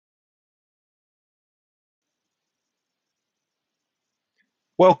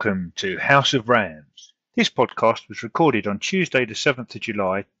Welcome to House of Rams. This podcast was recorded on Tuesday the 7th of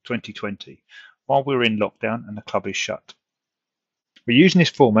July 2020 while we're in lockdown and the club is shut. We're using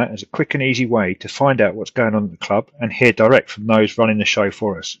this format as a quick and easy way to find out what's going on at the club and hear direct from those running the show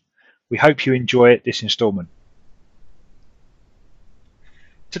for us. We hope you enjoy this instalment.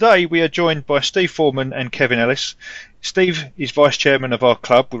 Today we are joined by Steve Foreman and Kevin Ellis. Steve is Vice Chairman of our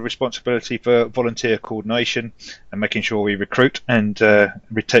club with responsibility for volunteer coordination and making sure we recruit and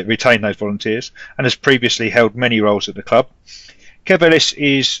retain those volunteers, and has previously held many roles at the club. Kev Ellis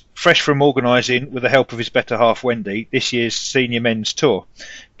is fresh from organising, with the help of his better half Wendy, this year's senior men's tour.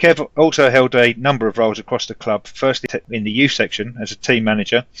 Kev also held a number of roles across the club, firstly in the youth section as a team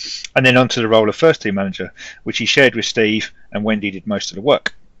manager, and then onto the role of first team manager, which he shared with Steve, and Wendy did most of the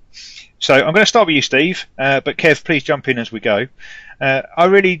work. So I'm going to start with you, Steve, but Kev, please jump in as we go. I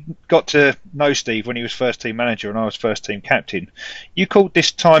really got to know Steve when he was first team manager and I was first team captain. You called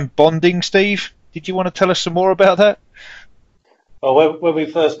this time bonding, Steve. Did you want to tell us some more about that? Well, when we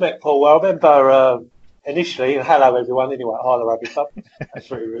first met, Paul, I remember initially, hello everyone, anyway, Harlow Rugby Club. That's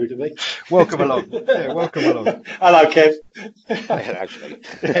very rude of me. Welcome along. Yeah, welcome along. Hello, Kev. Actually.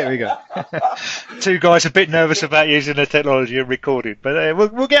 There we go. Two guys a bit nervous about using the technology and recording, but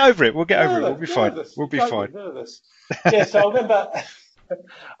we'll get over it. We'll get over it. We'll be fine. We'll be fine. Nervous. Yeah, so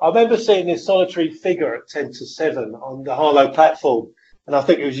I remember seeing this solitary figure at 10 to 7 on the Harlow platform, and I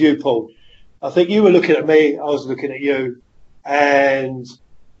think it was you, Paul. I think you were looking at me, I was looking at you, and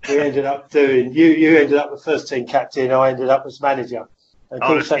we ended up doing. You ended up the first team captain. I ended up as manager. And of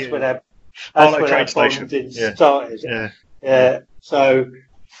course, that's when our bonding started. Yeah. So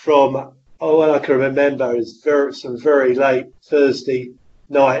from what I can remember is some very late Thursday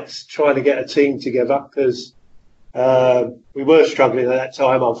nights trying to get a team together because we were struggling at that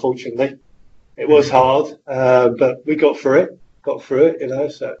time. Unfortunately, it was hard, but we got through it. You know,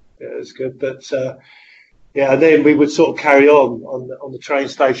 so it was good. But yeah, and then we would sort of carry on the train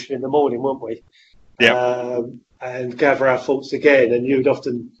station in the morning, wouldn't we? Yeah. And gather our thoughts again. And you'd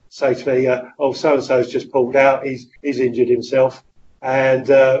often say to me, "Oh, so and so's just pulled out. He's injured himself," and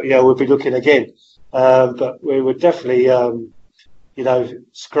we'll be looking again. But we were definitely,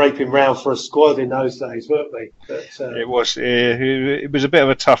 scraping round for a squad in those days, weren't we? But, it was a bit of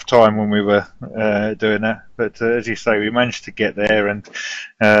a tough time when we were doing that, but as you say, we managed to get there, and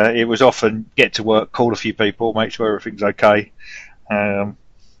it was often get to work, call a few people, make sure everything's okay, and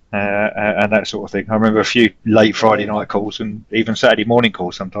that sort of thing. I remember a few late Friday night calls and even Saturday morning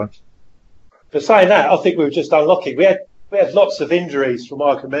calls sometimes. But saying that, I think we were just unlucky. We had lots of injuries from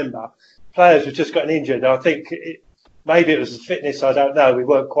what I can remember. Players had just gotten injured. I think maybe it was the fitness, I don't know. We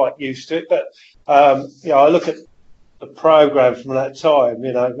weren't quite used to it. But, I look at the programme from that time,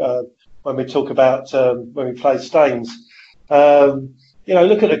 when we talk about when we played Staines.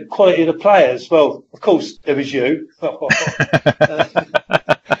 Look at the quality of the players. Well, of course, there was you. But,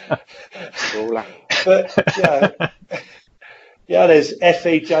 there's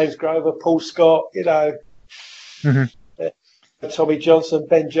Effie, James Grover, Paul Scott, Tommy Johnson,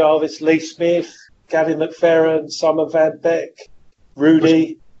 Ben Jarvis, Lee Smith, Gavin McFerrin, Simon Van Beck,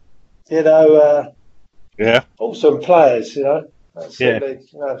 Rudy, awesome players,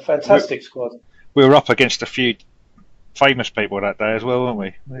 fantastic squad. We were up against a few famous people that day as well, weren't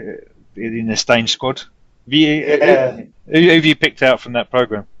we? In the Staines squad. Who have you picked out from that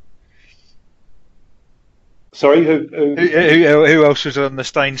programme? Sorry, who else was on the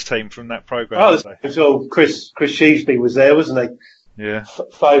Staines team from that programme? Chris Sheasby was there, wasn't he? Yeah.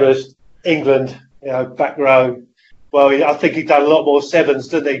 Famous England, back row. Well, I think he'd done a lot more sevens,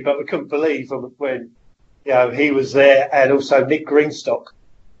 didn't he? But we couldn't believe when, he was there, and also Nick Greenstock.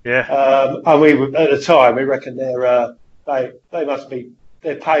 Yeah. And we were, at the time, we reckon they must be,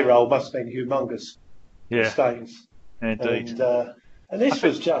 their payroll must have been humongous. Yeah. Staines. Indeed. And this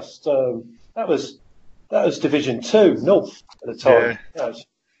was just that was Division 2 North at the time. Yeah.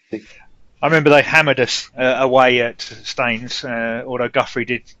 I remember they hammered us away at Staines, although Guthrie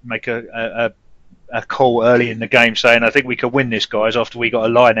did make a call early in the game saying, I think we could win this, guys, after we got a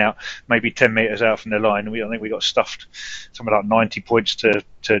line out, maybe 10 metres out from the line. I think we got stuffed something like 90 points to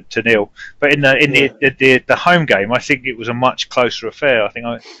nil. But in the home game, I think it was a much closer affair. I think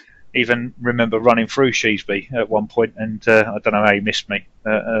I even remember running through Sheasby at one point, and I don't know how he missed me.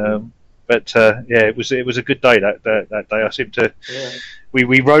 But it was a good day that day. I seem to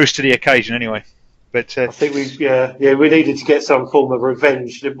we rose to the occasion anyway. But I think we needed to get some form of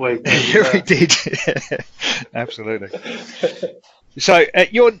revenge, didn't we? Yeah, we did. Absolutely. So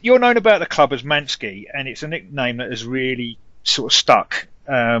you're known about the club as Mansky, and it's a nickname that has really sort of stuck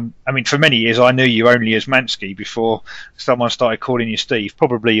I mean, for many years I knew you only as Mansky before someone started calling you Steve,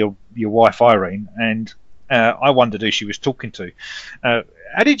 probably your wife Irene, and I wondered who she was talking to.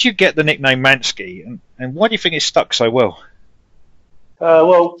 How did you get the nickname Mansky, and why do you think it stuck so well?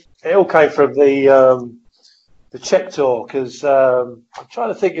 Well, it all came from the Czech tour, because I'm trying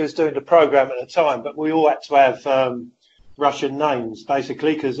to think who was doing the program at the time, but we all had to have Russian names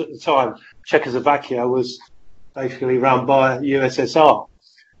basically, because at the time Czechoslovakia was basically run by USSR.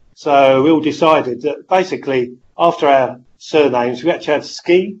 So we all decided that basically after our surnames, we actually had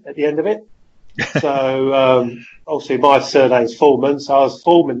ski at the end of it. So obviously my surname's Foreman, so I was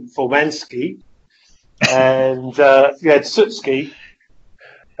Formansky, and you had Sutsky,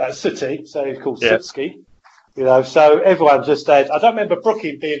 Sooty, so he's called Sutsky. You know, so everyone just had. I don't remember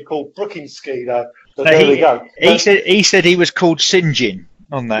Brooking being called Brookinski though. But there we go. He said he was called Sinjin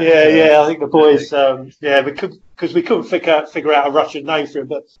on that. Yeah. I think the boys. We couldn't figure out a Russian name for him,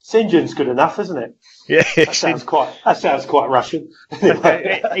 but Sinjin's good enough, isn't it? Yeah, that sounds quite Russian.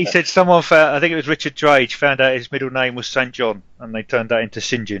 He said someone found, I think it was Richard Drage, found out his middle name was St. John, and they turned that into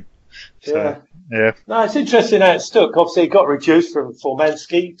Sinjin. So, yeah. No, it's interesting how it stuck. Obviously, it got reduced from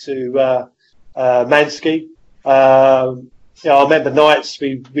Formansky to Mansky. I remember nights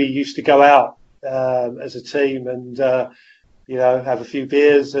we used to go out as a team and have a few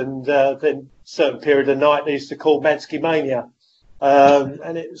beers, and then a certain period of night they used to call Mansky Mania,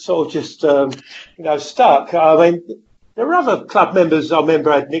 and it sort of just stuck. I mean, there were other club members I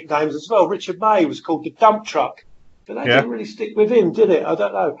remember had nicknames as well. Richard May was called the Dump Truck, but that didn't really stick with him, did it? I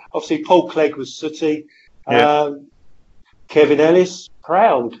don't know. Obviously, Paul Clegg was Sooty. Kevin Ellis,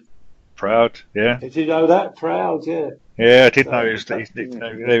 Proud. Proud, yeah. Did you know that? Proud, yeah. Yeah, I did know his nickname.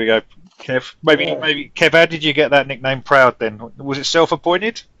 There we go. Kev. Maybe Kev, how did you get that nickname Proud then? Was it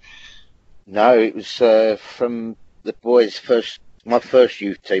self-appointed? No, it was from the boys' my first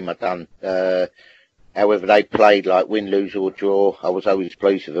youth team I done. However they played, like win, lose or draw, I was always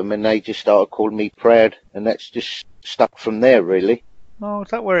pleased with them, and they just started calling me Proud, and that's just stuck from there, really. Oh, is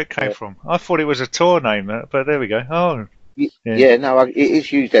that where it came from? I thought it was a tour name, but there we go. Oh, no, it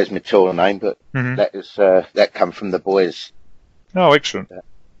is used as my tour name, but that come from the boys. Oh, excellent.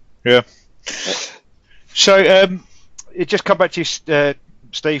 Yeah. So, it just come back to you,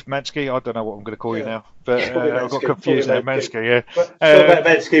 Steve Mansky. I don't know what I'm going to call you now, but I got confused there. Mansky, yeah. Talk about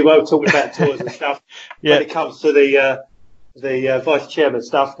Mansky, we'll talk about tours and stuff. When it comes to the vice chairman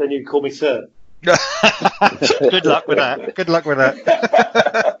stuff, then you can call me sir. Good luck with that. Good luck with that,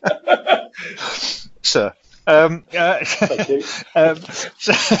 sir. Thank you.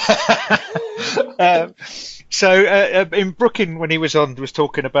 So in Brooking, when he was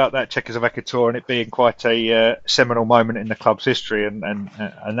talking about that Czechoslovakia tour and it being quite a seminal moment in the club's history and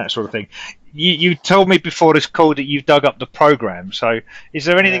that sort of thing. You told me before this call that you've dug up the programme. So is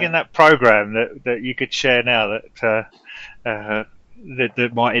there anything in that programme that you could share now that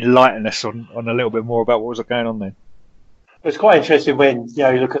might enlighten us on a little bit more about what was going on there? It's quite interesting when you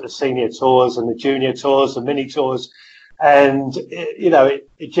look at the senior tours and the junior tours, the mini tours, and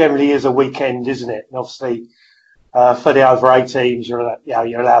it generally is a weekend, isn't it? And obviously, for the over 18s,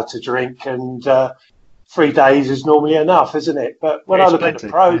 you're allowed to drink, and 3 days is normally enough, isn't it? But when I look at the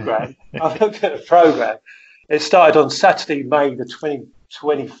program, it started on Saturday, May the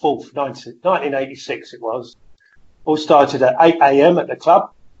 24th, 1986. It was. All started at 8 a.m. at the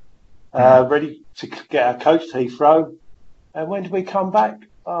club, ready to get our coach to Heathrow. And when did we come back?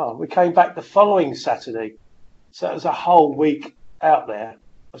 Oh, we came back the following Saturday. So it was a whole week out there.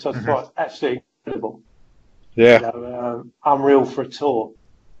 So I thought, absolutely incredible. Yeah. Unreal for a tour.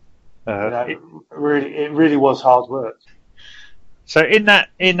 It really was hard work. So in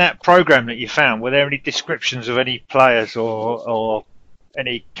that program that you found, were there any descriptions of any players or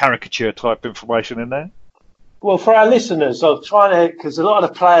any caricature type information in there? Well, for our listeners, I'm trying to, because a lot of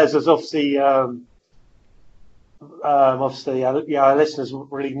the players is obviously our listeners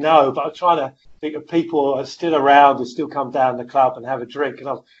won't really know, but I'm trying to think of people who are still around who still come down the club and have a drink. And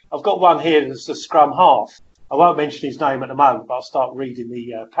I've got one here that's the scrum half. I won't mention his name at the moment, but I'll start reading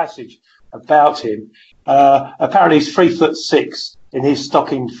the passage about him. Apparently he's 3'6" in his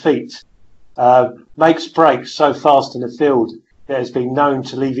stockinged feet. Makes breaks so fast in the field that has been known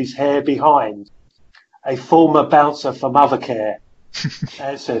to leave his hair behind. A former bouncer for Mothercare.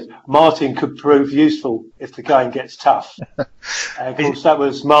 And it says, Martin could prove useful if the going gets tough. And of course, that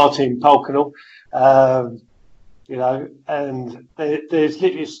was Martin Polkanel. And there's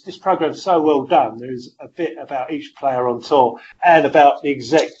literally, this program's so well done. There's a bit about each player on tour and about the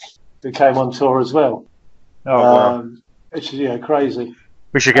exec who came on tour as well. Oh, wow. Which is, crazy.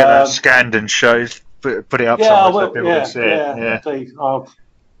 We should get that scanned and put it up Yeah, somewhere so people can see it. yeah. Please,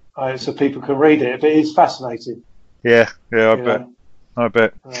 so people can read it. But it's fascinating. Yeah, I you bet. know. I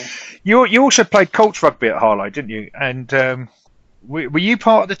bet. You also played Colts rugby at Harlow, didn't you? And were you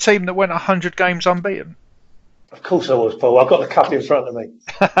part of the team that went 100 games unbeaten? Of course I was, Paul. I've got the cup in front of me.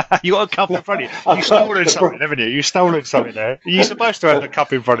 You got a cup in front of you. You've stolen something, haven't you? You've stolen something there. You're supposed to have the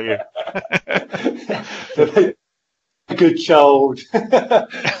cup in front of you. Good child.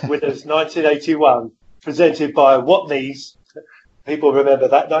 Winners 1981, presented by Watney's. People remember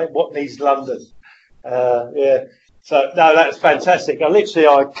that name, Watney's London. Yeah. So no, that's fantastic.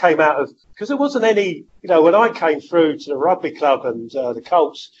 I came out of, because there wasn't any, when I came through to the rugby club and the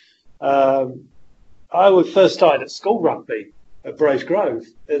Colts, I was first started at school rugby at Braves Grove.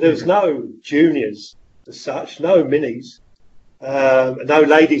 There was no juniors as such, no minis, no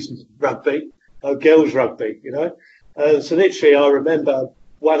ladies rugby, no girls rugby, So literally I remember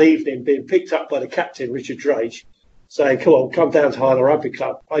one evening being picked up by the captain, Richard Drake, saying, come down to Harlow Rugby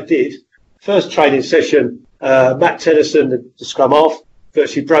Club. I did. First training session, Matt Tennyson, the scrum half,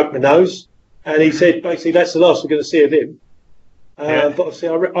 virtually broke my nose. And he said, basically, that's the last we're going to see of him. But obviously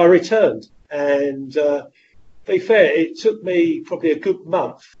I returned. And to be fair, it took me probably a good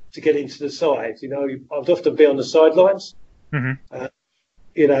month to get into the side. I'd often be on the sidelines. Mm-hmm.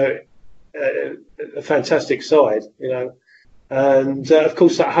 A fantastic side, And of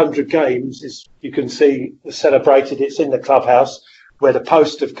course, that 100 games is, you can see, celebrated. It's in the clubhouse where the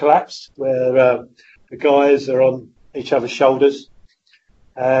posts have collapsed, where the guys are on each other's shoulders,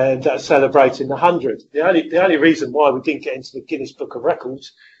 and that's celebrating the 100. The only reason why we didn't get into the Guinness Book of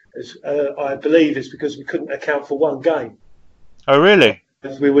Records, is, I believe, is because we couldn't account for one game. Oh, really?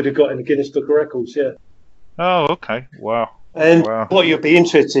 We would have got in the Guinness Book of Records, yeah. Oh, okay. Wow. And what you'll be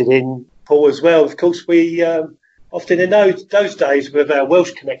interested in, Paul, as well, of course, we often in those days with our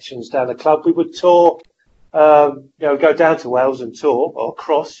Welsh connections down the club, we would tour, go down to Wales and tour, or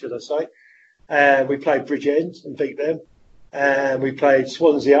cross, should I say. And we played Bridgend and beat them. And we played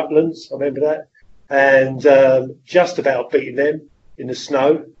Swansea Uplands, I remember that. And just about beating them in the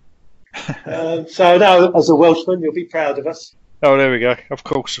snow. So now, as a Welshman, you'll be proud of us. Oh, there we go. Of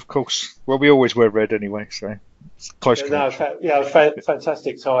course. Well, we always wear red anyway, so it's close.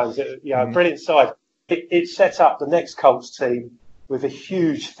 Fantastic times. Brilliant side. It set up the next Colts team with a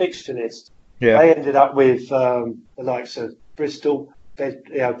huge fixture list. Yeah. They ended up with the likes of Bristol,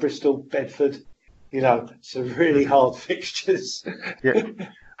 Bedford. Some really hard fixtures. Yeah.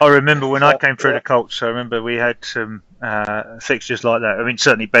 I remember when I came through the Colts, I remember we had some fixtures like that. I mean,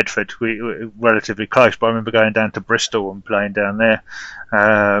 certainly Bedford, we were relatively close, but I remember going down to Bristol and playing down there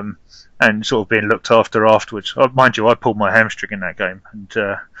and sort of being looked after afterwards. Mind you, I pulled my hamstring in that game and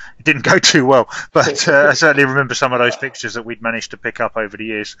it didn't go too well, but I certainly remember some of those fixtures that we'd managed to pick up over the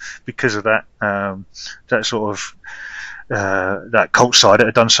years because of that, that sort of that Colts side that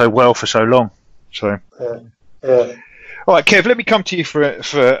had done so well for so long. So. Yeah. All right, Kev, let me come to you for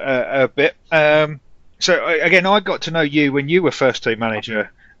a bit. So, again, I got to know you when you were first team manager.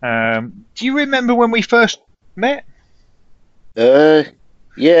 Do you remember when we first met?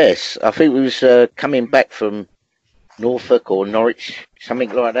 Yes, I think we was coming back from Norfolk or Norwich, something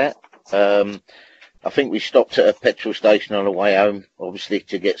like that. I think we stopped at a petrol station on the way home, obviously,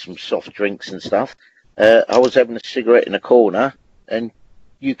 to get some soft drinks and stuff. I was having a cigarette in a corner, and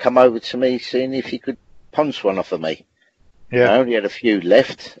you come over to me seeing if you could punch one off of me. Yeah. I only had a few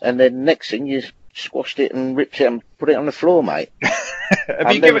left, and then next thing you squashed it and ripped it and put it on the floor, mate.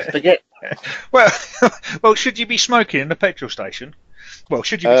 I'll never forget. Well, should you be smoking in the petrol station? Well,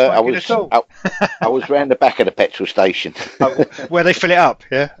 should you be smoking at all? I was round the back of the petrol station. Where they fill it up,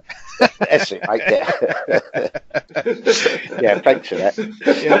 yeah? That's it, mate. Yeah, thanks for that.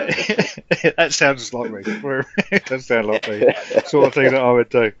 Yeah, that sounds like me. It does sound like me. Sort of thing that I would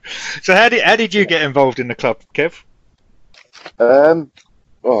do. So how did you get involved in the club, Kev? I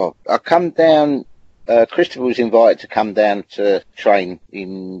come down. Christopher was invited to come down to train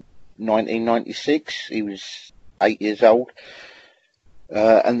in 1996. He was 8 years old,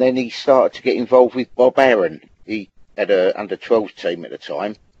 and then he started to get involved with Bob Aaron. He had a under-12s team at the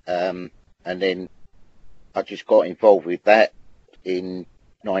time, and then I just got involved with that in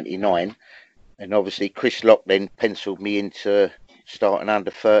 99, and obviously Chris Locke then penciled me into start an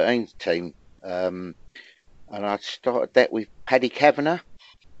under-13s team. And I started that with Paddy Kavanagh.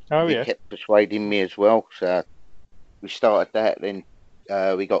 Oh, yeah. He kept persuading me as well. So we started that. Then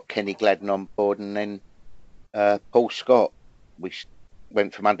we got Kenny Gladden on board, and then Paul Scott. We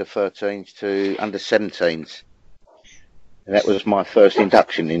went from under-13s to under-17s. And that was my first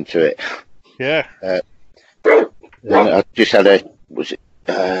induction into it. Yeah. I just had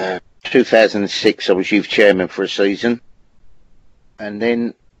 2 2006, I was youth chairman for a season, and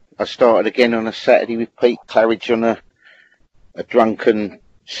then I started again on a Saturday with Pete Claridge on a drunken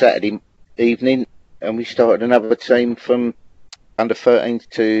Saturday evening, and we started another team from under 13s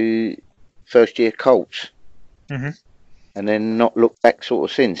to first year Colts, and then not looked back sort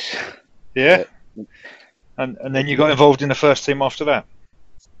of since. Yeah. And then you got involved in the first team after that?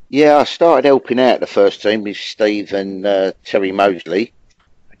 Yeah, I started helping out the first team with Steve and Terry Mosley.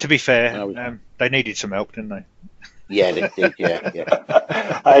 To be fair, they needed some help, didn't they? Yeah, they did, yeah.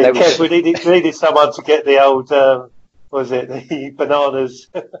 Hey, Kev, we needed someone to get the old, the bananas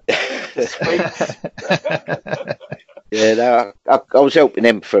sweets. Yeah, no, I was helping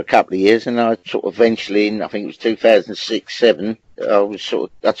them for a couple of years, and I sort of eventually, in I think it was 2006-07,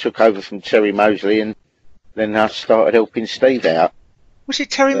 I took over from Terry Mosley, and then I started helping Steve out. Was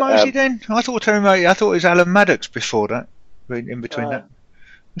it Terry Mosley then? I thought it was Alan Maddox before that. In between that,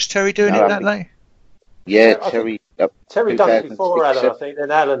 was Terry doing it that late? Yeah, Terry. Terry done it before Alan, I think.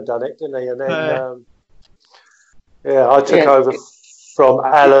 Then Alan done it, didn't he? And then I took over from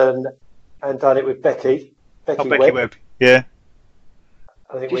Alan and done it with Becky. Becky Webb. Yeah.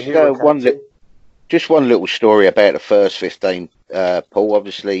 I think just one little story about the first 15, Paul.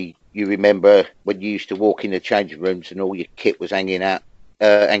 Obviously, you remember when you used to walk in the changing rooms and all your kit was hanging up,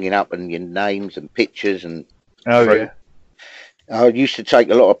 and your names and pictures and. Yeah. I used to take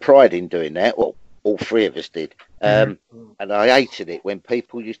a lot of pride in doing that. Well, all three of us did, and I hated it when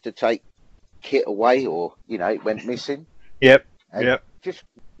people used to take kit away or it went missing. Yep.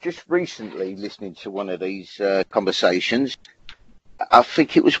 Just recently, listening to one of these conversations, I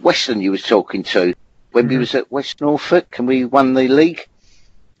think it was Weston you was talking to when we was at West Norfolk and we won the league.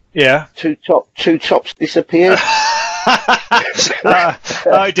 Yeah. Two tops disappeared.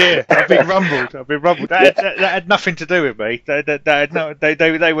 Oh dear! I've been rumbled. That had nothing to do with me.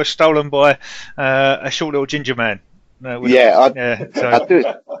 They were stolen by a short little ginger man. I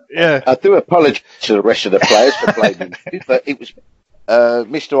do apologise to the rest of the players for blaming you, but it was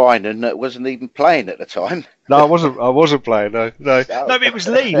Mr. Einan that wasn't even playing at the time. No, I wasn't playing. No, it was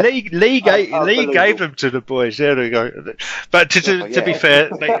Lee. Lee gave them to the boys. There we go. But to be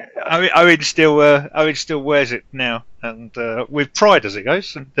fair, Owen still wears it now, and with pride as it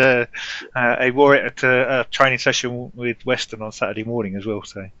goes. And he wore it at a training session with Weston on Saturday morning as well.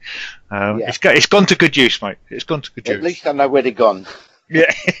 So it's gone to good use, mate. It's gone to good use. At least I know where they're gone.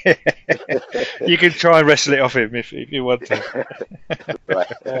 Yeah, you can try and wrestle it off him if you want to.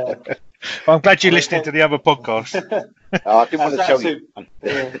 Right. I'm glad you're listening to the other podcast. I didn't want to tell you.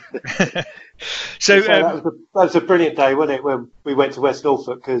 So that was a brilliant day, wasn't it, when we went to West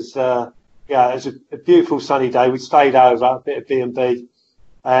Norfolk? Because it was a beautiful sunny day. We stayed over a bit of B&B,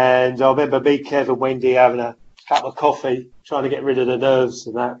 and I remember me, Kev, and Wendy having a cup of coffee, trying to get rid of the nerves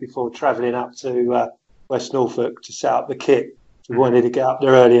and that before travelling up to West Norfolk to set up the kit. We wanted to get up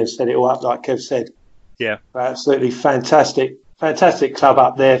there early and set it all up, like Kev said. Yeah, absolutely fantastic club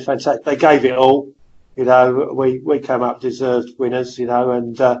up there. Fantastic. They gave it all. We came up deserved winners.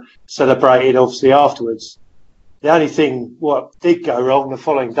 And celebrated obviously afterwards. The only thing what did go wrong the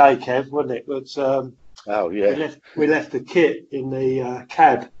following day, Kev, wasn't it? Was we left the kit in the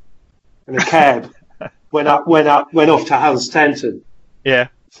cab, and the cab went off to Hunstanton. Yeah.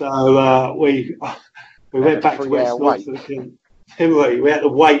 So we went back to West Norfolk. We had to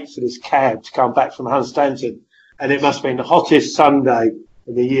wait for this cab to come back from Hunstanton, and it must have been the hottest Sunday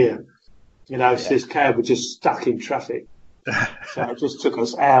of the year. So this cab was just stuck in traffic. So it just took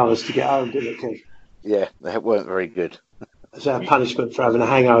us hours to get home, didn't it, Kev? Yeah, that weren't very good. It's our punishment for having a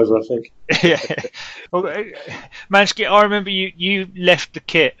hangover, I think. Yeah. Well, Mansky, I remember you left the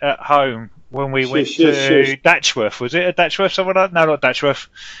kit at home when we went to Datchworth. Was it at Datchworth? Somewhere like that? No, not Datchworth.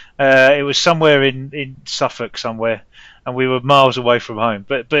 It was somewhere in Suffolk somewhere. And we were miles away from home.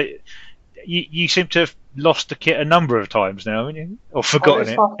 But you seem to have lost the kit a number of times now, haven't you? Or forgotten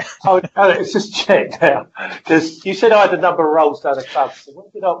it? It's just checked now. Because you said I had a number of rolls down the club. So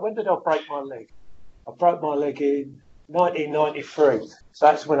when did I break my leg? I broke my leg in 1993. So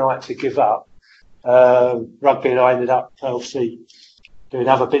that's when I had to give up rugby, and I ended up obviously doing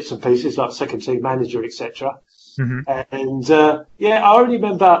other bits and pieces like second team manager, etc. Mm-hmm. And I only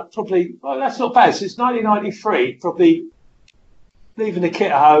remember probably, that's not bad, since 1993, probably leaving the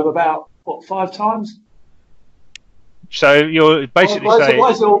kit at home about, 5 times? So you're basically saying...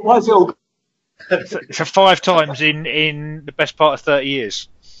 Why is it all... So 5 times in the best part of 30 years.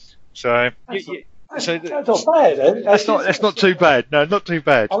 So... That's not bad, eh? That's not too bad. No, not too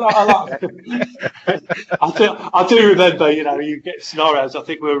bad. I do remember, you get scenarios. I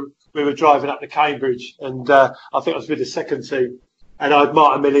think we were driving up to Cambridge, and I think I was with the second team, And I had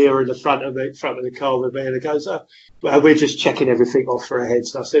Martin Millier in the front of the car with me, and he goes, well, we're just checking everything off for our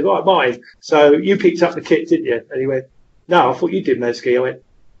heads. And I said, right, Martin, so you picked up the kit, didn't you? And he went, no, I thought you did, Mansky. I went,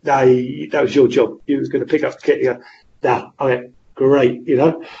 no, that was your job. You was going to pick up the kit. He goes, no. I went, great,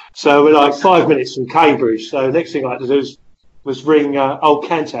 So we're like 5 minutes from Cambridge. So the next thing I had to do was ring old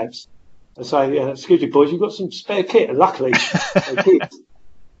Cantabs and say, excuse me, boys, you've got some spare kit. And luckily, they did.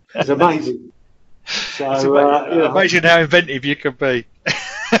 It's amazing. So, imagine how inventive you can be.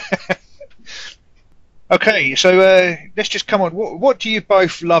 Okay, so let's just come on. What do you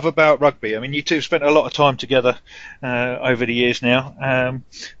both love about rugby? I mean, you two have spent a lot of time together over the years now.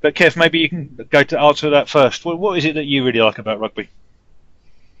 But Kev, maybe you can go to answer that first. What is it that you really like about rugby?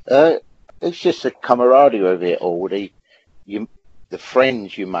 It's just the camaraderie of it all. The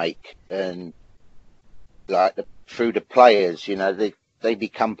friends you make, and like through the players, they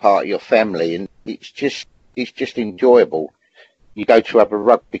become part of your family, and it's just enjoyable. You go to other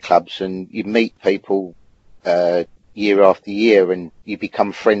rugby clubs and you meet people year after year, and you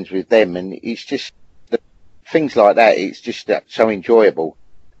become friends with them, and it's just things like that. It's just so enjoyable,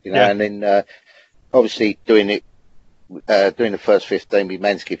 And then obviously doing the first 15 with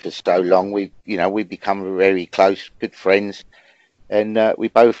Mansky for so long, we become very close, good friends, and we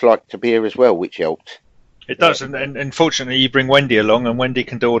both like to beer as well, which helped. It does, and unfortunately you bring Wendy along, and Wendy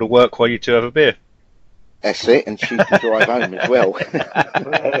can do all the work while you two have a beer. That's it, and she can drive home as well. The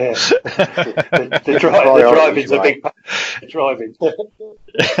driving's a big part. Driving.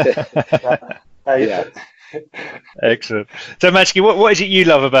 Excellent. So, Mansky, what is it you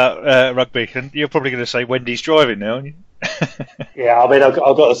love about rugby? And you're probably going to say Wendy's driving now, aren't you? Yeah, I mean, I've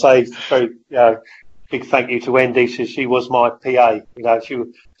got to say, big thank you to Wendy. She was my PA.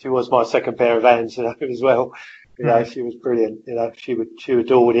 She was my second pair of hands as well. She was brilliant. She would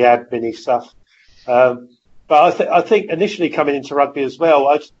do all the admin stuff. But I think initially coming into rugby as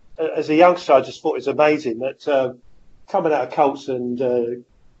well, as a youngster, I just thought it was amazing that coming out of Colts, and I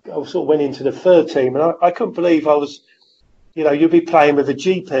sort of went into the third team, and I couldn't believe I was, you'd be playing with a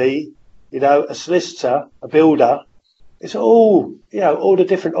GP, a solicitor, a builder. It's all the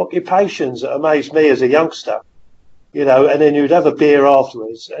different occupations that amazed me as a youngster, and then you'd have a beer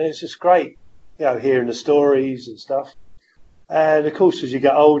afterwards, and it's just great, hearing the stories and stuff. And of course, as you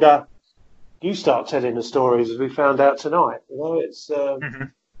get older, you start telling the stories, as we found out tonight. It's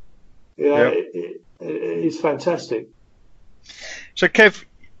it's fantastic. So, Kev,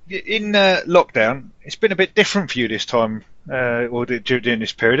 in lockdown, it's been a bit different for you this time, or during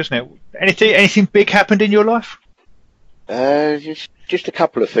this period, hasn't it? Anything big happened in your life? Just a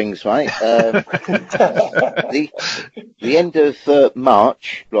couple of things, mate. The end of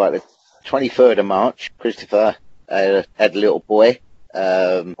March, like the 23rd of March, Christopher had a little boy,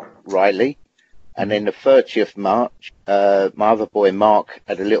 Riley. And then the 30th March, my other boy, Mark,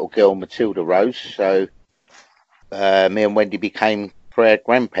 had a little girl, Matilda Rose. So me and Wendy became proud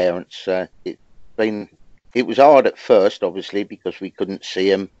grandparents. It was hard at first, obviously, because we couldn't see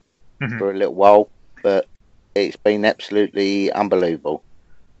him for a little while. But it's been absolutely unbelievable.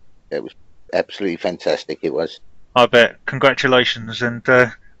 It was absolutely fantastic, it was. I bet. Congratulations. And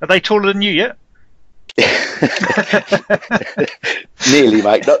are they taller than you yet? Nearly,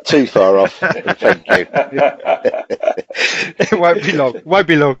 mate. Not too far off. Thank you. It won't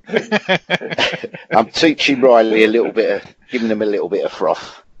be long. I'm teaching Riley giving him a little bit of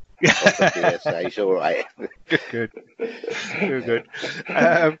froth. So he's all right. Good.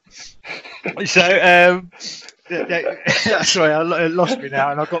 Sorry, I lost me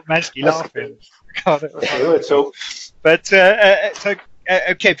now, and I got Mansky laughing. But so,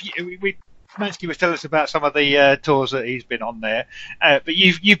 Kev, Mansky was telling us about some of the tours that he's been on there, but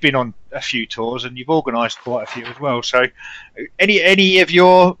you've been on a few tours, and you've organised quite a few as well. So, any of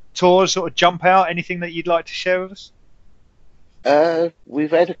your tours sort of jump out? Anything that you'd like to share with us?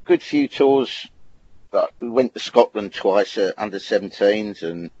 We've had a good few tours. We went to Scotland twice at under-17s,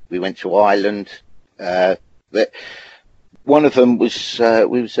 and we went to Ireland. But one of them was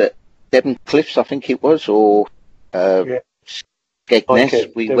we was at Devon Cliffs, I think it was, or Skegness. Okay.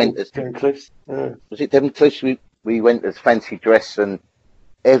 We went to Devon Cliffs. Was it Devon Cliffs? We went as fancy dress, and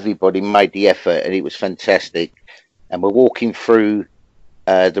everybody made the effort, and it was fantastic. And we're walking through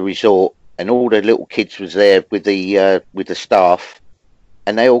the resort, and all the little kids was there with the staff,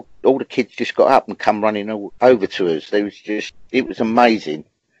 and all the kids just got up and come running over to us. It was amazing.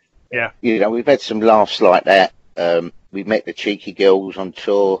 Yeah, we've had some laughs like that. We met the cheeky girls on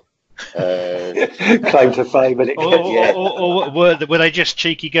tour. Claim to fame, or were they just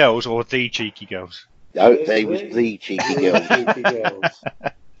cheeky girls, or the cheeky girls? No, they was the cheeky girls.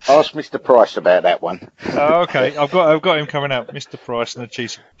 Ask Mr. Price about that one. Oh, okay. I've got him coming out, Mr. Price and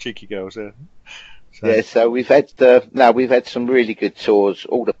the cheeky girls there. So. Yeah, so we've had some really good tours.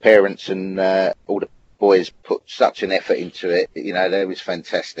 All the parents and all the boys put such an effort into it. You know, that was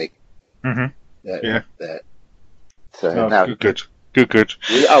fantastic. Yeah. So good.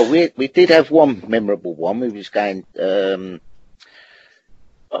 We did have one memorable one. We was going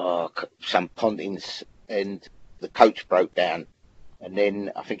some pontins, and the coach broke down, and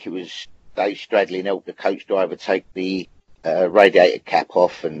then I think it was Dave Stradlin helped the coach driver take the radiator cap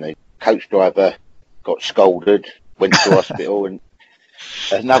off, and the coach driver got scolded, went to hospital, and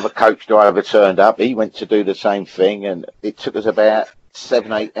another coach driver turned up. He went to do the same thing, and it took us about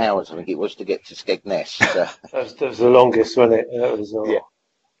 7-8 hours, I think it was, to get to Skegness. So. that was the longest, wasn't it? That was, yeah.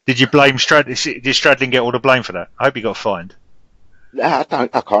 Did you blame Stradlin? Did Stradlin get all the blame for that? I hope he got fined. I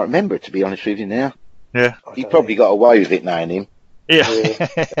can't remember, to be honest with you now. Yeah. He probably got away with it, knowing him. Yeah.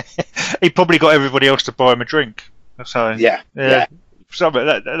 He probably got everybody else to buy him a drink. So yeah. Something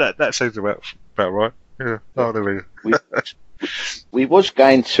that sounds about right. Yeah. Oh, there we go. We was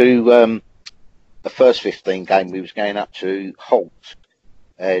going to the first 15 game. We was going up to Holt,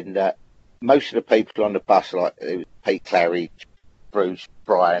 and most of the people on the bus, like it was Pete Clary, Bruce,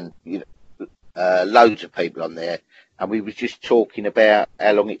 Brian, loads of people on there, and we was just talking about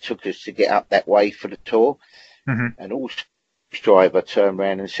how long it took us to get up that way for the tour. And all driver turned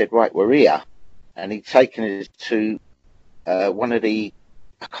around and said, "Right, we're here," and he'd taken us to one of the,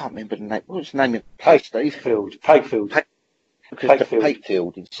 I can't remember the name. What was the name of the place, Steve? Pakefield.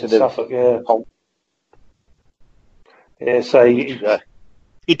 Pakefield instead of Suffolk, yeah. Holt. Yeah, so he'd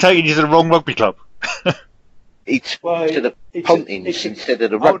taken you to the wrong rugby club. It's to the Pontins instead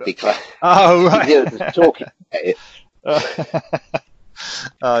of the rugby club. Oh, right. He was talking about it.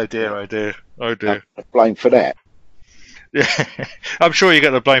 Oh dear. I'm blamed for that. Yeah, I'm sure you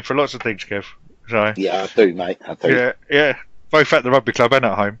get the blame for lots of things, Kev. So. Yeah, I do, mate. I do. Yeah. Both at the rugby club and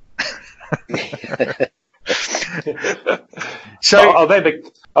at home. So I remember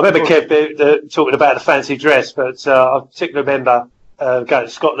Kev talking about the fancy dress, but I particularly remember going to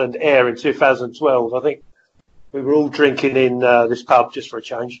Scotland Air in 2012. I think we were all drinking in this pub just for a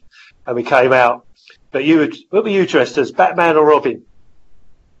change, and we came out. But what were you dressed as, Batman or Robin?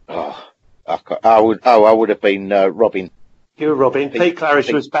 I would have been Robin. You were Robin. Pete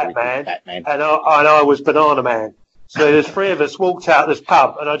Claridge was Batman, and I was Banana Man. So there's three of us walked out this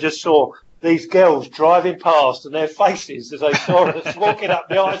pub, and I just saw these girls driving past, and their faces as they saw us walking up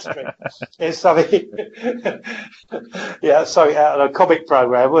the high street. There's something, something out of a comic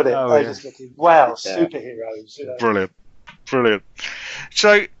program, wasn't it? Oh, they just looking, wow, superheroes. You know? Brilliant.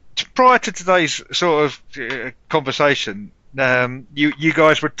 So prior to today's sort of conversation, you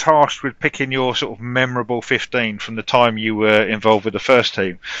guys were tasked with picking your sort of memorable 15 from the time you were involved with the first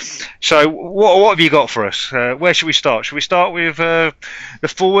team. So what have you got for us? Where should we start? Should we start with the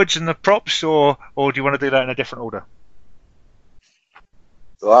forwards and the props, or do you want to do that in a different order?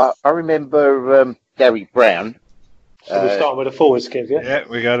 Well, I remember Gary Brown. So we're starting with the forwards, Kev, yeah? Yeah,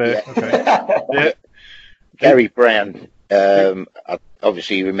 we got it. Yeah. Okay. Yeah. Gary Brown, I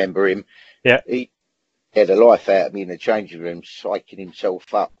obviously remember him. Yeah. He had a life out of me in the changing room, psyching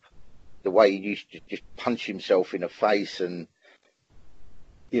himself up. The way he used to just punch himself in the face, and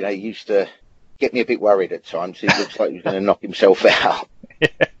he used to get me a bit worried at times. He looks like he was going to knock himself out.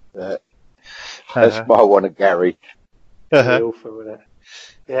 That's my one of Gary. Yeah,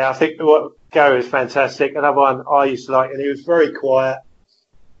 I think Gary was fantastic. Another one I used to like, and he was very quiet.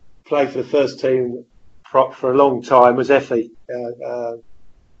 Played for the first team prop for a long time, was Effie.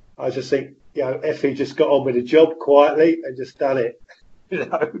 I just think, Effie just got on with the job quietly and just done it.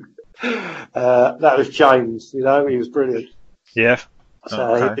 That was James. He was brilliant. Yeah.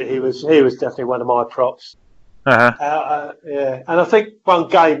 So he was definitely one of my props. Uh-huh. Yeah, and I think one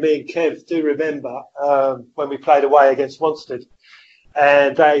game me and Kev do remember when we played away against Wanstead,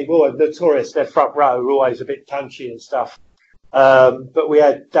 and they were notorious. Their front row were always a bit punchy and stuff. But we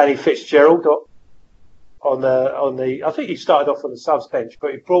had Danny Fitzgerald on the. I think he started off on the subs bench,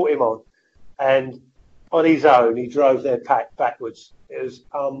 but he brought him on, and on his own he drove their pack backwards. It was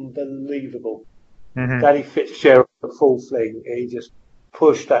unbelievable. Mm-hmm. Danny Fitzgerald at full fling. He just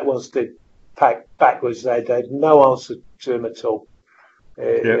pushed that Wanstead pack backwards. They had no answer to him at all.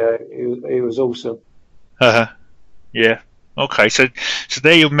 He was awesome. Yeah. Okay. So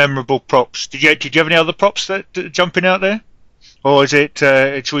they're your memorable props. Did you have any other props that jumping out there, or is it?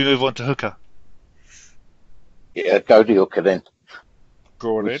 Should we move on to hooker? Yeah, go to hooker then.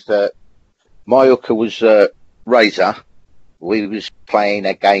 Go on in. My hooker was Razor. We was playing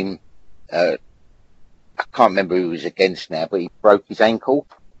a game. I can't remember who he was against now, but he broke his ankle.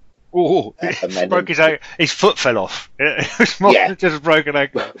 Oh, And then broke his foot fell off. It was more Yeah. than just a broken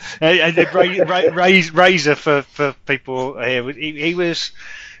ankle. And Razor for people here.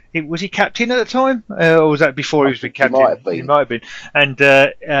 Was he captain at the time, or was that before he was been captain? He might have been. He might have been. And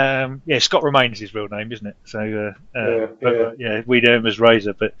yeah, Scott Romain is his real name, isn't it? So yeah, we know him as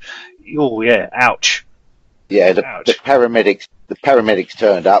Razor. But oh yeah, ouch. Yeah, the Ouch. paramedics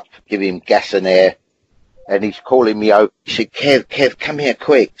turned up, give him gas and air, and he's calling me over. He said, Kev, come here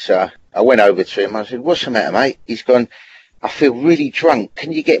quick. So I went over to him. I said, what's the matter, mate? He's gone, I feel really drunk.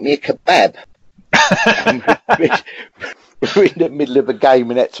 Can you get me a kebab? We're in the middle of a game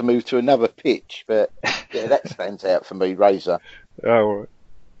and had to move to another pitch. But yeah, that stands out for me, Razor. Oh,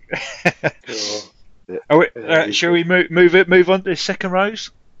 right. Shall we move on to the second rows?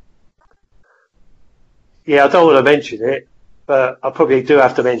 Yeah, I don't want to mention it, but I probably do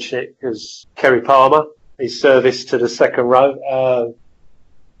have to mention it because Kerry Palmer, his service to the second row.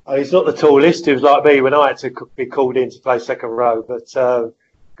 He's not the tallest. He was like me when I had to be called in to play second row. But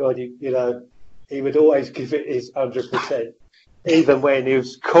God, you know, he would always give it his 100%, even when he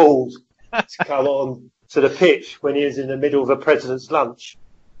was called to come on to the pitch when he was in the middle of a president's lunch.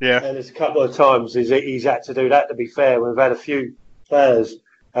 Yeah. And there's a couple of times he's had to do that. To be fair, we've had a few players.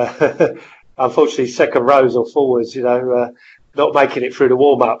 Unfortunately, second rows or forwards, you know, not making it through the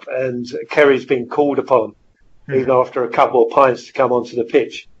warm-up, and Kerry's been called upon, even after a couple of pints, to come onto the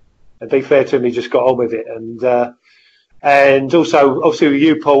pitch. And be fair to him, he just got on with it. And also, obviously, with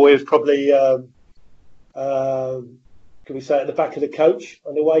you, Paul, it was probably, can we say, at the back of the coach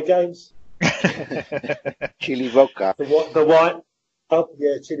on the away games? Chili vodka. The white pub,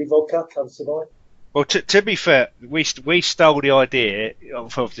 yeah, chili vodka comes to mind. Well, to be fair, we stole the idea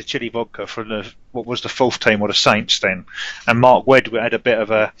of the chili vodka from what was the fourth team or the Saints then, and Mark Wedgwood had a bit of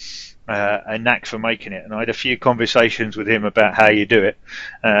a knack for making it, and I had a few conversations with him about how you do it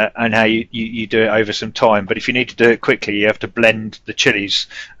and how you do it over some time. But if you need to do it quickly, you have to blend the chilies,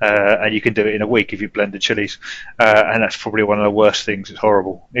 and you can do it in a week if you blend the chilies, and that's probably one of the worst things. It's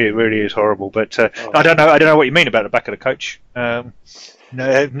horrible. It really is horrible. But I don't know what you mean about the back of the coach.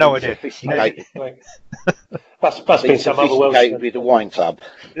 No idea. Must be some other Welsh. With the wine club.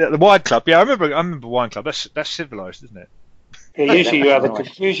 Yeah, the wine club. Yeah, I remember wine club. That's civilised, isn't it? Yeah, usually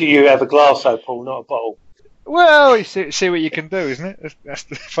you have a glass, though, Paul, not a bottle. Well, you see what you can do, isn't it? That's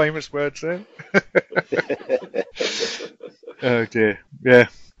the famous words there. Oh dear. Yeah.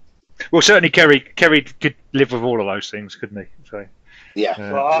 Well, certainly Kerry could live with all of those things, couldn't he? So. Yeah.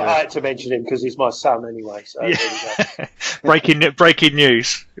 Well, I had to mention him because he's my son anyway. So yeah. Breaking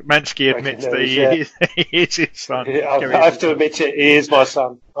news. Mansky admits that he is his son. I have to admit it. He is my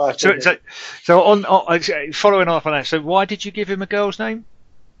son. So on following up on that. So why did you give him a girl's name?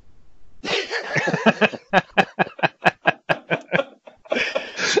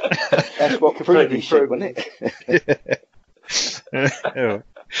 That's what Fruity said, wasn't it?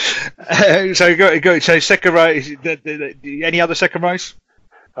 So second row. Any other second rows?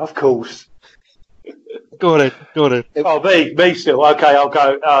 Of course. Go on. Oh, me still. Okay, I'll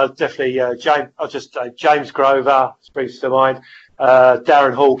go. Definitely James. I'll just James Grover springs to mind.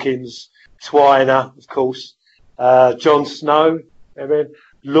 Darren Hawkins, Twiner, of course. John Snow. I mean,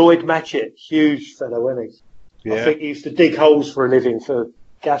 Lloyd Matchett, huge fellow, wasn't he? Yeah. I think he used to dig holes for a living for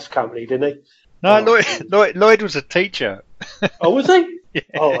gas company, didn't he? No, Lloyd was a teacher. Oh, was he? Yeah.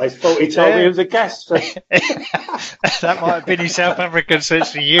 Oh, I thought he told me he was a gas. That might have been his South African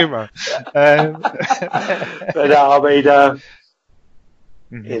sense of humour. But I mean,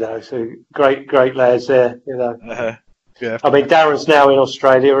 you know, so great lads there. You know, yeah. I mean, Darren's now in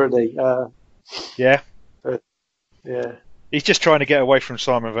Australia, isn't he? Yeah. Yeah. He's just trying to get away from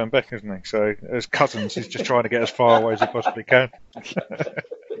Simon Van Beek, isn't he? So, as cousins, he's just trying to get as far away as he possibly can.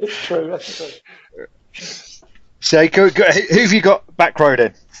 It's true. That's true. So, who have you got back row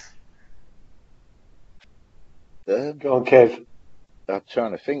then? Go on, Kev. I'm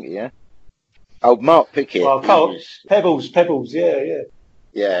trying to think, yeah. Oh, Mark Pickett. Pebbles, yeah.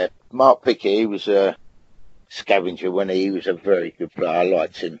 Yeah, Mark Pickett, he was a scavenger when he was a very good player. I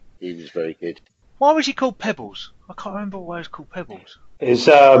liked him. He was very good. Why was he called Pebbles? I can't remember why he was called Pebbles.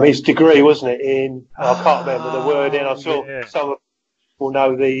 His degree, wasn't it? I can't remember the word. I saw some people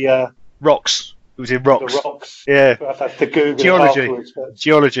know the... Rocks. It was in rocks. The rocks. Yeah. I have to Google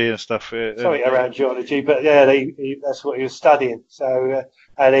Geology and stuff. Something around geology, but yeah, that's what he was studying. So,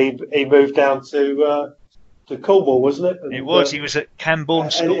 and he moved down to Cornwall, wasn't it? And, it was. He was at Camborne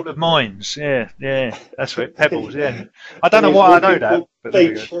School of Mines. Yeah. That's right. Pebbles. Yeah. I don't know why I know that. But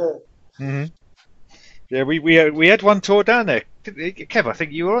beach, Yeah, we had one tour down there. Kev, I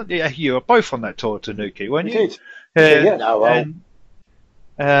think you were both on that tour to Newquay, weren't you? You did. Yeah.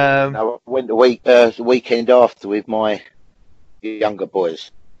 I went the weekend after with my younger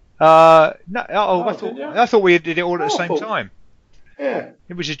boys. No, didn't you? I thought we did it all at the same thought- time. Yeah.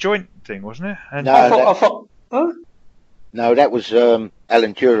 It was a joint thing, wasn't it? And No, I thought. Huh? No, that was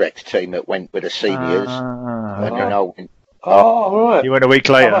Alan Durek's team that went with the seniors. Ah, And okay. then I went, Oh, right. You went a week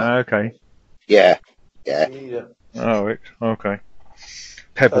later. Oh, Okay. yeah. Yeah. Oh, okay.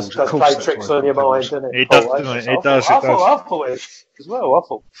 Pebbles. Does of course play that's tricks why on your Pebbles. mind, doesn't it? It does, Paul, doesn't it? I It does. thought it as well. I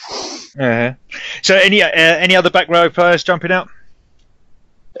thought. Yeah. So, any other back row players jumping out?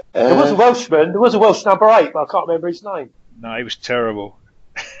 There was a Welshman. There was a Welsh number 8, but I can't remember his name. No, he was terrible.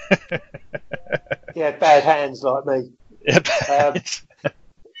 He had bad hands like me.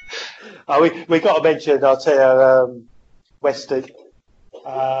 We got to mention, I'll tell you, Westy.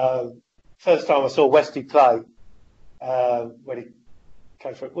 First time I saw Westy play, when he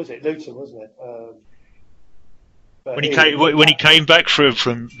came from, was it Luton, wasn't it? When he came back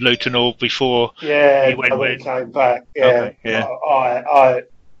from Luton or before, yeah, he went when with. he came back, yeah, Okay, yeah. I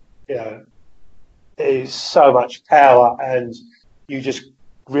there's so much power, and you just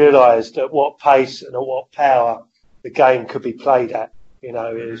realised at what pace and at what power the game could be played at. You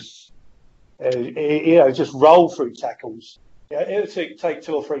know, just roll through tackles. Yeah, it would take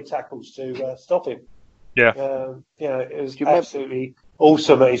 2 or 3 tackles to stop him. Yeah. It was absolutely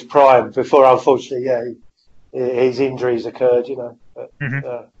awesome at his prime. Before, unfortunately, his injuries occurred. But,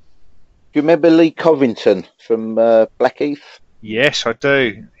 do you remember Lee Covington from Blackheath? Yes, I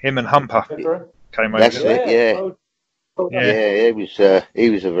do. Him and Humper came over. That's it. Yeah. He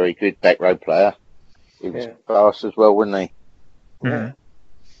was a very good back row player. He was fast as well, wasn't he? Mm-hmm.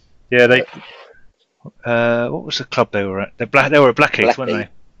 Yeah, they. What was the club they were at? They were at Blackheath, weren't they?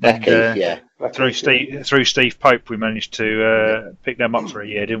 Blackheath, yeah. Through Steve Pope, we managed to pick them up for a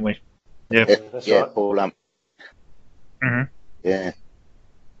year, didn't we? Yeah. That's yeah, right. Paul Mm-hmm. Yeah.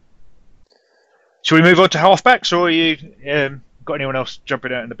 Shall we move on to halfbacks, or are you got anyone else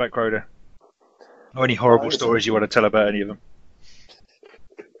jumping out in the back row there? Or any horrible stories you want to tell about any of them?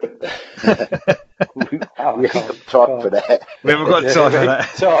 We haven't got time for that. We haven't got time for that.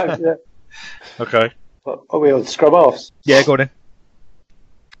 Time, yeah. Okay. Are we on scrum offs? Yeah, go on then.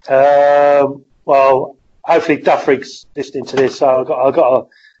 Well, hopefully Duffering's listening to this, so I got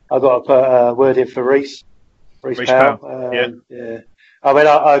to put a word in for Reece Powell. Yeah. I mean,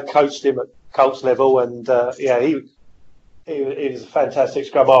 I coached him at Colts level, and he was a fantastic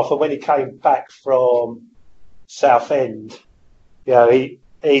scrum half. And when he came back from Southend, he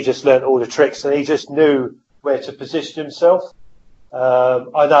just learnt all the tricks, and he just knew where to position himself.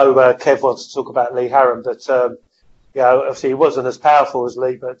 I know Kev wants to talk about Lee Harron, but obviously he wasn't as powerful as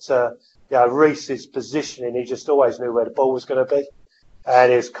Lee, but Reece's positioning, he just always knew where the ball was going to be, and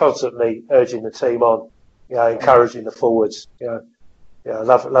he was constantly urging the team on, encouraging the forwards.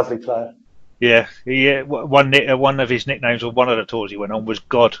 Lovely player. Yeah. One of his nicknames, or one of the tours he went on, was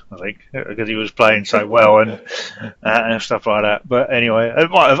God, I think, because he was playing so well and stuff like that. But anyway, I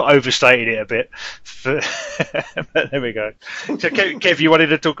might have overstated it a bit. But there we go. So, Kev, you wanted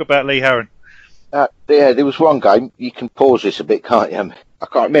to talk about Lee Harron? There was one game. You can pause this a bit, can't you? I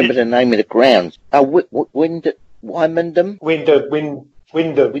can't remember the name of the ground. Wymondham?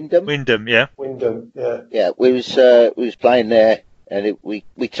 Wyndham, yeah. Wyndham, yeah. Yeah, we was playing there, and we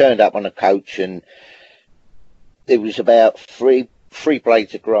turned up on a coach, and there was about three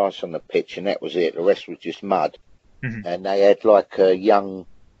blades of grass on the pitch, and that was it. The rest was just mud. Mm-hmm. And they had like a young,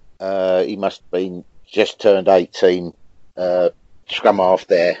 he must have been just turned 18, scrum half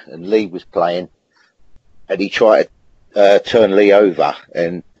there, and Lee was playing, and he tried to turn Lee over,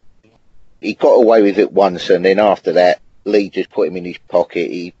 and he got away with it once, and then after that, Lee just put him in his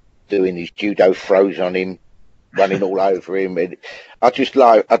pocket. He doing his judo throws on him, running all over him. And I just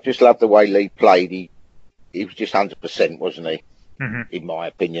love the way Lee played. He was just 100%, wasn't he? Mm-hmm. In my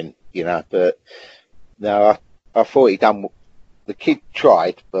opinion, But no, I thought he done. The kid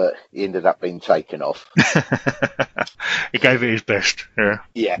tried, but he ended up being taken off. He gave it his best. Yeah.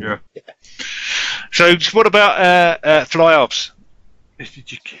 Yeah. So, what about fly halves? Who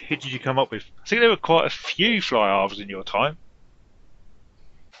did you come up with? I think there were quite a few fly halves in your time.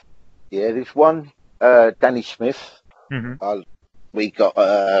 Yeah, there's one, Danny Smith. Mm-hmm. We got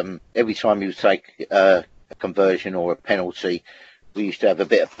every time he would take a conversion or a penalty, we used to have a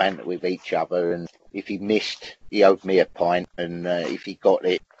bit of banter with each other, and if he missed, he owed me a pint, and if he got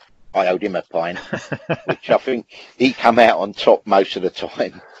it, I owed him a pint, which I think he come out on top most of the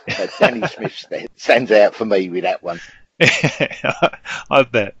time. Danny Smith stands out for me with that one. I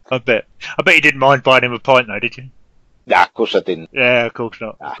bet you didn't mind buying him a pint, though, did you? Nah, of course I didn't. Yeah, of course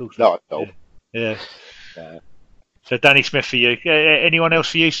not. Not at all. Yeah. So Danny Smith for you. Anyone else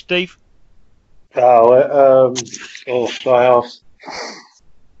for you, Steve? God,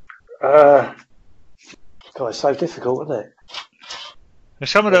 it's so difficult, isn't it?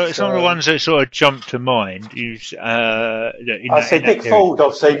 Some of the ones that sort of jump to mind. I said Nick Ford.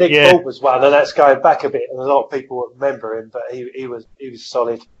 Obviously, Nick Ford was one, and that's going back a bit, and a lot of people won't remember him, but he was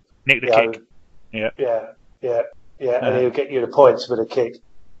solid. Nick the kick. Yeah. And he'll get you the points with a kick,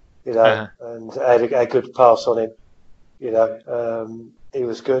 and had a good pass on him. He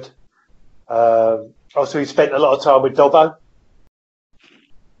was good. Also, he spent a lot of time with Dobbo.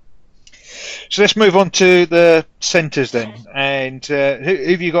 So let's move on to the centres then. And who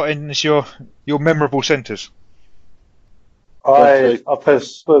have you got in as your memorable centres? I'll go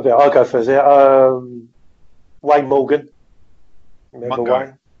first. Yeah. Wayne Morgan. Remember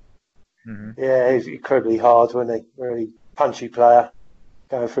Wayne? Mm-hmm. Yeah, he's incredibly hard, wasn't he? Really punchy player,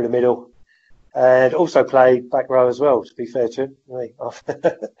 going through the middle. And also played back row as well, to be fair to him. We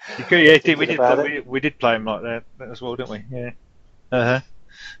did play him like that as well, didn't we? Yeah.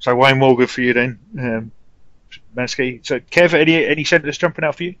 So Wayne Morgan for you then, Mansky. So Kev, any centres jumping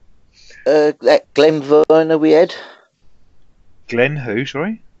out for you? That Glenn Werner we had. Glenn who?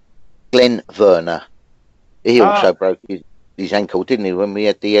 Sorry. Glenn Werner. He also broke his ankle, didn't he, when we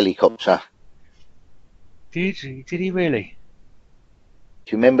had the helicopter? Did he really?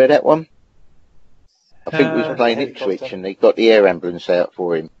 Do you remember that one? I think we was playing Ipswich and they got the air ambulance out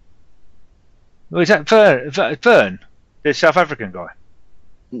for him. Was that Vern, the South African guy?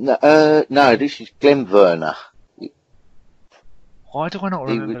 No, this is Glenn Werner. Why do I not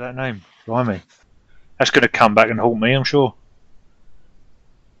remember that name? Blimey. That's going to come back and haunt me, I'm sure.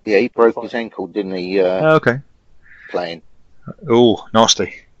 Yeah, he broke his ankle, didn't he? Okay. Playing. Oh,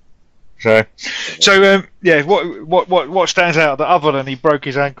 nasty. So what stands out that other than he broke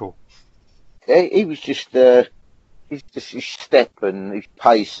his ankle? He was just his step and his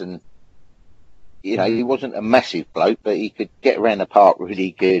pace, and he wasn't a massive bloke, but he could get around the park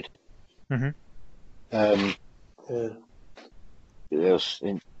really good. Mm-hmm.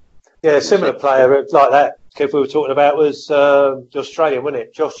 Similar player like that. Kev, we were talking about was the Australian, wasn't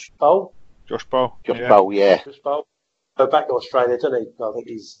it? Josh Bowl. Bowl, yeah. Josh Bowl. Go back to Australia, didn't he? I think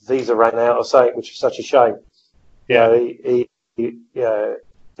his visa ran out or something, which is such a shame. Yeah. He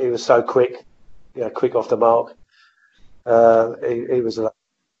was so quick. Quick off the mark. He was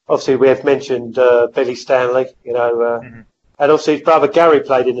obviously we have mentioned Billy Stanley, and obviously his brother Gary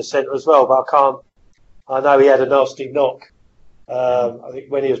played in the centre as well. But I know he had a nasty knock. I think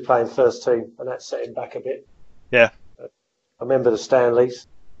when he was playing first team, and that set him back a bit. Yeah, I remember the Stanleys.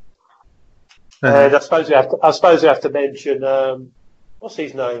 And I suppose we have to mention what's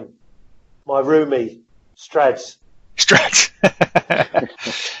his name? My roomie, Strads. Strads.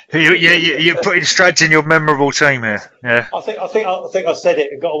 You're putting Strads in your memorable team here. Yeah. I think I said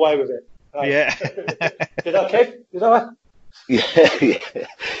it and got away with it. Yeah. Did I, Kev? Did I?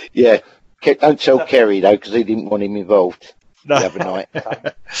 Yeah. Don't tell Kerry though, because he didn't want him involved the other night.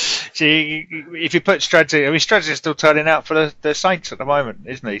 See, if you put Strads in, Strads is still turning out for the Saints at the moment,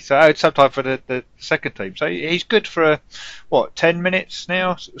 isn't he? So sometime for the second team. So he's good for 10 minutes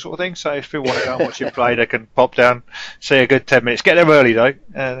now, sort of thing. So if people want to go and watch him play, they can pop down, see a good 10 minutes. Get there early though.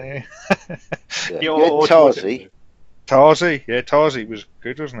 Tarzi was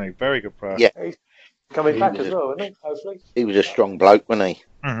good, wasn't he? Very good player. Yeah, he's coming back as well, isn't he? Hopefully. He was a strong bloke, wasn't he?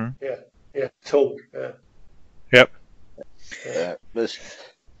 Mm-hmm. Yeah, tall. Yeah. Yep.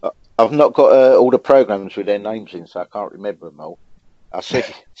 I've not got all the programs with their names in, so I can't remember them all. I see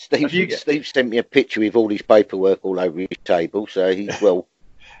Steve sent me a picture with all his paperwork all over his table, so he's well.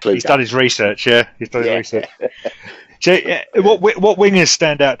 He's done his research. Yeah, he's done his research. So, what wingers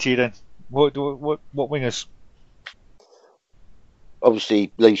stand out to you then? What wingers?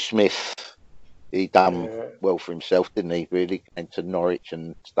 Obviously, Lee Smith. He done well for himself, didn't he? Really, and to Norwich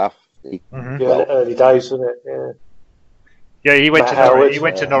and stuff. Early days, wasn't it? Yeah. Yeah, he went to Norwich. He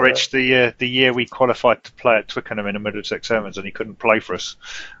went to Norwich the year we qualified to play at Twickenham in the Middlesex Sevens, and he couldn't play for us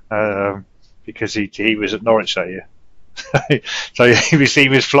because he was at Norwich that year. So he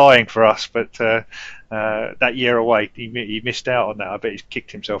was flying for us, but that year away he missed out on that. I bet he's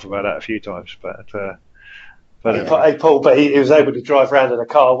kicked himself about that a few times. But he was able to drive around in a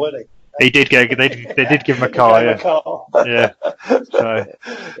car, wasn't he? They did give him a car. Yeah. So,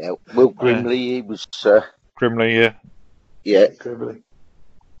 Will Grimley, he was. Grimley, yeah. Yeah.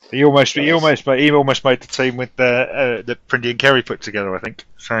 He almost made the team with the Prindy and Kerry put together, I think.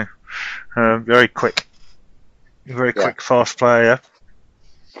 So very quick, fast player.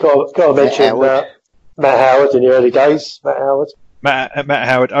 Yeah. Got to mention Matt Howard in the early days. Matt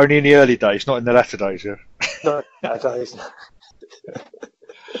Howard only in the early days, not in the latter days. Yeah. No, nowadays.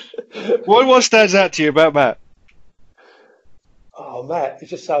 What stands out to you about Matt? Oh, Matt, he's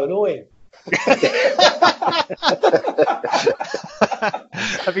just so annoying.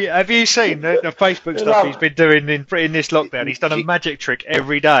 Have you seen the Facebook stuff he's been doing in this lockdown? He's done a magic trick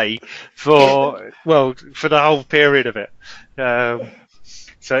every day for the whole period of it. Oh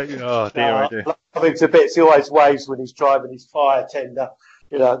dear. I mean, to bits. He always waves when he's driving his fire tender.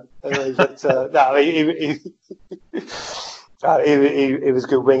 He was a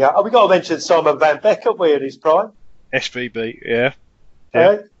good winger. Oh, we got to mention Simon Van Beek, haven't we, in his prime? SVB, yeah.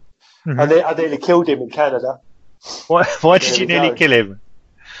 Mm-hmm. I nearly killed him in Canada. Why did you nearly kill him?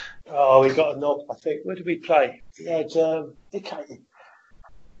 Oh, he got a knock. I think. Where did we play? He had. I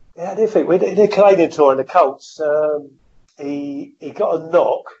think we did a Canadian tour in the Colts. He got a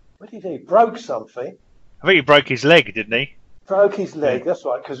knock. What did he do? He broke something. I think he broke his leg, didn't he? Broke his leg. That's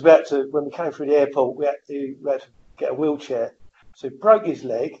right. Because when we came through the airport, we had to get a wheelchair. So he broke his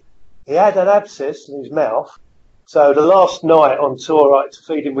leg. He had an abscess in his mouth. So the last night on tour, I had to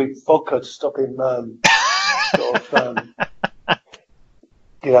feed him with vodka to stop him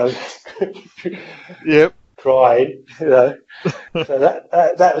yep, crying. So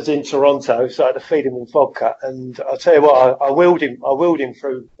that was in Toronto. So I had to feed him with vodka. And I'll tell you what, I wheeled him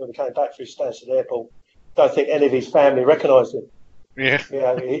through when we came back through Stansted Airport. Don't think any of his family recognised him. Yeah.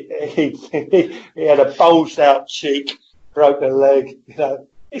 He had a bulged out cheek, broke a leg.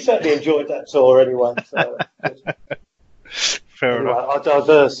 He certainly enjoyed that tour anyway. So, fair enough. I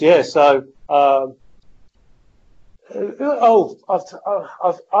diverse, yeah. So, I'd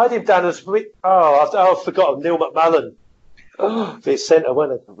him down as I've forgotten Neil McMullen. His centre,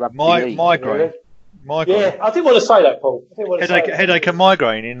 wasn't it? Migraine. Yeah, I didn't want to say that, Paul. Headache and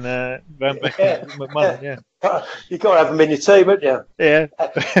migraine in McMullen. Yeah. You got to have them in your team, haven't you? Yeah.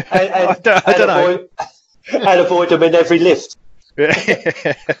 I don't know. And avoid them in every lift.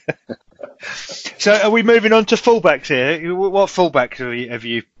 So, are we moving on to fullbacks here? What fullbacks have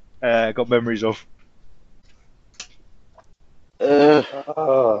you got memories of? Yeah.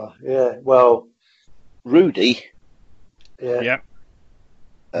 Well, Rudy. Yeah.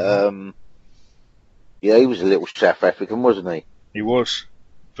 Yeah, he was a little South African, wasn't he? He was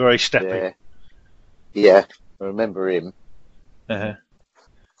very steppy. Yeah, I remember him. Uh-huh.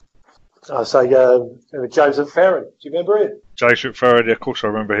 I say James McFerrin. Do you remember him? James McFerrin, of course I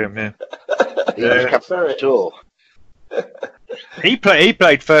remember him. Yeah. He was captain tour. He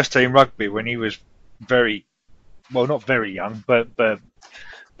played first team rugby when he was not very young, but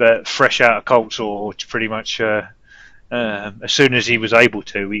fresh out of Colts or pretty much as soon as he was able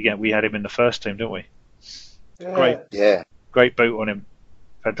to. We had him in the first team, didn't we? Yeah. Great boot on him.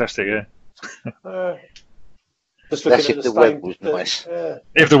 Fantastic, yeah. Just That's if the weather was nice.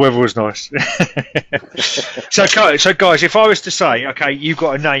 If the weather was nice. So guys, if I was to say, okay, you've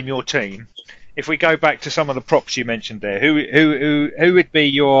got to name your team. If we go back to some of the props you mentioned there, who would be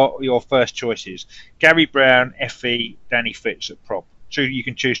your first choices? Gary Brown, Effie, Danny Fitz at prop. So you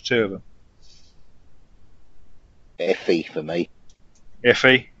can choose two of them. Effie for me.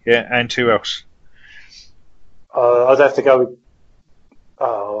 Effie, yeah, and who else? I'd have to go with.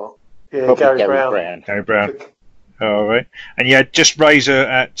 Gary Brown. Gary Brown. All right, and you had just Razor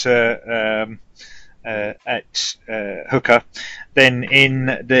at hooker. Then in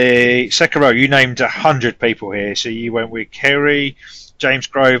the second row, you named 100 people here. So you went with Kerry, James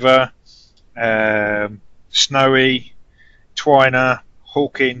Grover, Snowy, Twiner,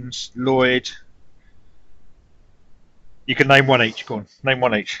 Hawkins, Lloyd. You can name one each. Go on, name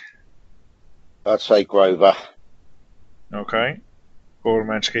one each. I'd say Grover. Okay.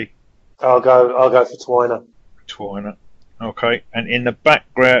 Gormansky. I'll go for Twiner. Twiner. Okay. And in the back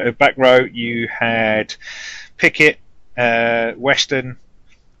row, you had Pickett, Weston,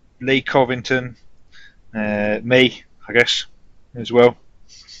 Lee Covington, me, I guess, as well.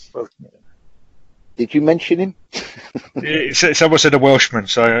 Did you mention him? Someone said a Welshman,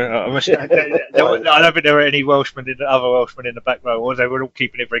 so I don't think there were any other Welshmen in the back row, or they were all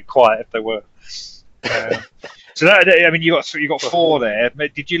keeping it very quiet if they were. So you got four there.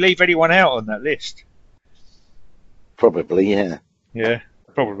 Did you leave anyone out on that list? Probably, yeah. Yeah,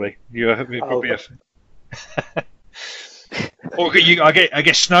 probably. I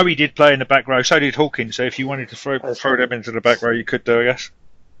guess Snowy did play in the back row. So did Hawkins. So if you wanted to throw them into the back row, you could do, I guess.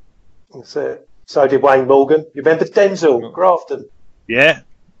 That's it. So did Wayne Morgan. You remember Denzel Grafton? Yeah.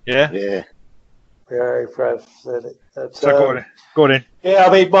 Yeah, Fred. So go on in. Yeah, I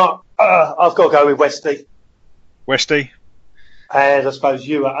mean, Mark, I've got to go with Westy. And I suppose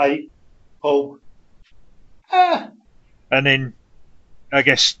you at 8, Paul. And then, I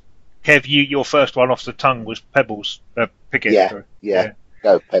guess, Kev, your first one off the tongue was Pebbles, Pickett. Yeah.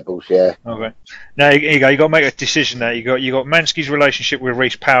 Go Pebbles, yeah. Okay. Now here you go. You got to make a decision there. You got Mansky's relationship with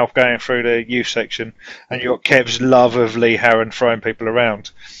Reece Powell going through the youth section, and you got Kev's love of Lee Harron throwing people around.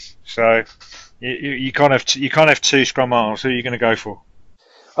 So you can't have two scrum halves. Who are you going to go for?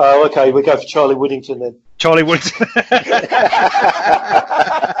 Oh, okay. We go for Charlie Woodington then. Charlie Woodington.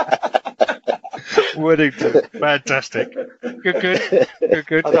 Woodington, fantastic. Good.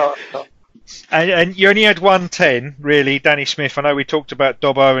 And you only had 110, really, Danny Smith. I know we talked about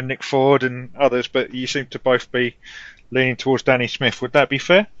Dobbo and Nick Ford and others, but you seem to both be leaning towards Danny Smith. Would that be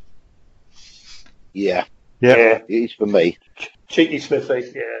fair? Yeah. Yeah. It is for me. Cheeky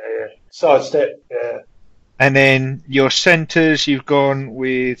Smithy. Yeah. Sidestep. Yeah. And then your centres, you've gone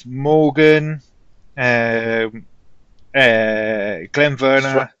with Morgan, Glenn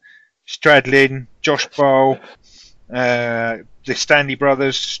Werner, Stradlin, Josh Bowl, the Stanley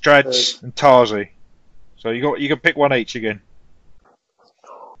brothers, Strads, and Tarzi. So you can pick one each again.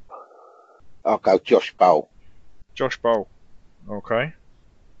 I'll go Josh Bowl. Josh Bowl. Okay.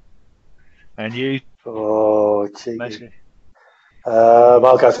 And you? Oh, cheeky.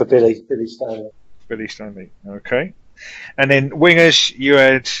 I'll go for Billy Stanley. Billy Stanley. Okay. And then wingers, you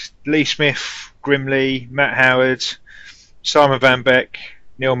had Lee Smith, Grimley, Matt Howard, Simon Van Beek,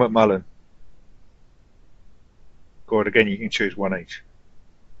 Neil McMullen. Go on, again, you can choose one each.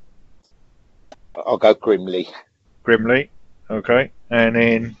 I'll go Grimley. Grimley. Okay. And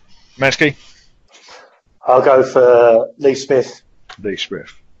then Mansky? I'll go for Lee Smith. Lee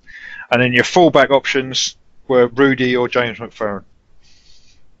Smith. And then your fullback options were Rudy or James McFerrin.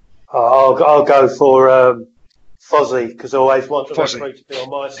 I'll go for Fozzie, because I always want the referee to be on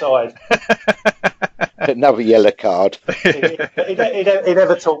my side. Another yellow card. he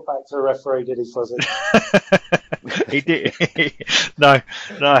never talked back to the referee, did he, Fozzie? He did. No,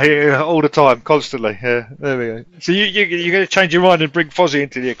 all the time, constantly. Yeah, there we go. So you're going to change your mind and bring Fozzie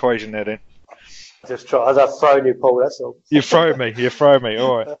into the equation there, then? Just try. I've thrown you, Paul. That's all. You're throwing me.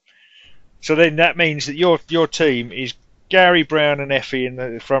 All right. So then that means that your team is Gary Brown and Effie in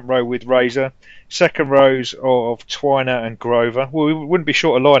the front row with Razor. Second rows of Twiner and Grover. Well, we wouldn't be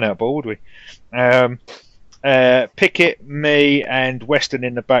short a line-out ball, would we? Pickett, me, and Weston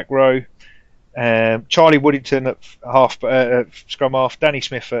in the back row. Charlie Woodington at scrum half. Danny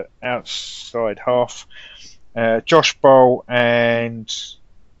Smith at outside half. Josh Bowl and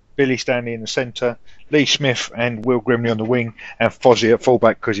Billy Stanley in the centre. Lee Smith and Will Grimley on the wing. And Fozzie at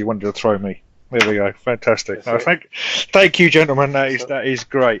fullback because he wanted to throw me. There we go. Fantastic. No, thank you, gentlemen. That is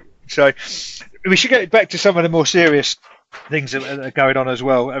great. So we should get back to some of the more serious things that are going on as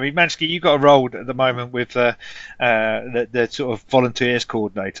well. I mean, Mansky, you've got a role at the moment with the sort of volunteers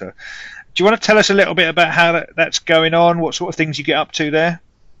coordinator. Do you want to tell us a little bit about how that's going on? What sort of things you get up to there?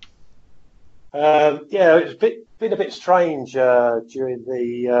 It's been a bit strange during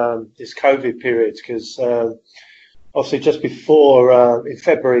the this COVID period because obviously just before in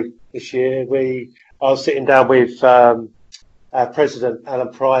February this year, I was sitting down with our president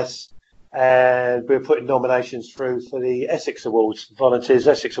Alan Price, and we were putting nominations through for the Essex Awards, Volunteers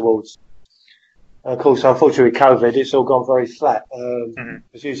Essex Awards. And of course, unfortunately, with COVID, it's all gone very flat.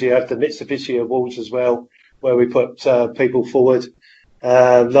 Because usually you have the Mitsubishi Awards as well, where we put people forward.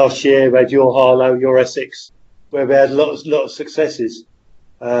 Last year, we had your Harlow, your Essex, where we had a lot of successes.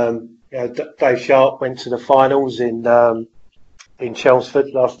 Dave Sharp went to the finals in Chelmsford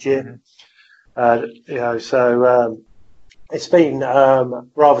last year. It's been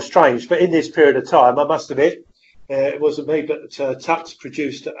rather strange. But in this period of time, I must admit, it wasn't me, but Tux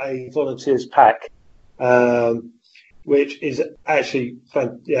produced a volunteers pack, which is actually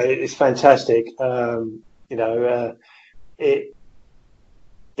it's fantastic.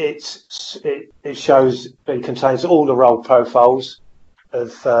 It shows, it contains all the role profiles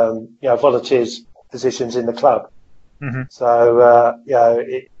of volunteers positions in the club. Mm-hmm. So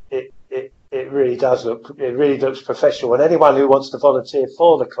it really does looks professional, and anyone who wants to volunteer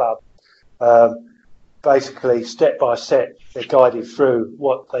for the club, basically step by step, they're guided through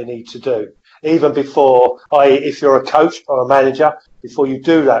what they need to do. Even before, if you're a coach or a manager, before you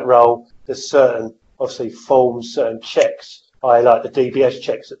do that role, there's certain obviously forms, certain checks, like the DBS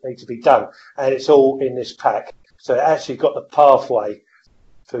checks that need to be done, and it's all in this pack. So it actually got the pathway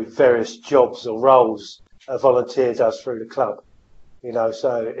through various jobs or roles a volunteer does through the club.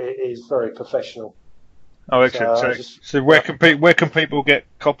 So it is very professional. Oh, excellent. So where can people get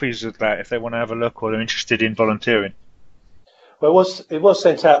copies of that if they want to have a look or they're interested in volunteering? Well, it was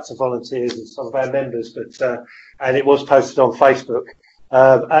sent out to volunteers and some of our members, but and it was posted on Facebook.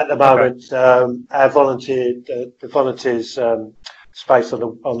 At the moment, our the volunteers space on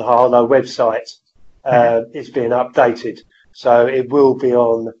the Harlow website is being updated. So it will be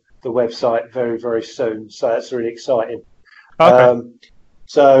on the website very, very soon. So that's really exciting. Okay.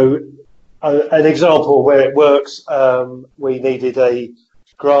 So an example where it works, we needed a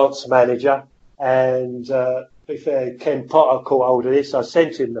grants manager, and to be fair, Ken Potter caught hold of this. I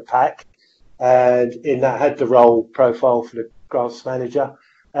sent him the pack, and in that had the role profile for the grants manager.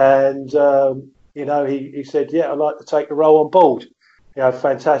 And, he said, yeah, I'd like to take the role on board.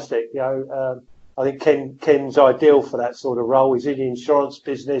 Fantastic. I think Ken's ideal for that sort of role. He's in the insurance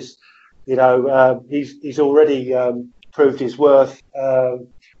business. He's already proved his worth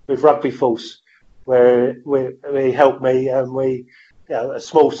with Rugby Force, where he helped me, and we, a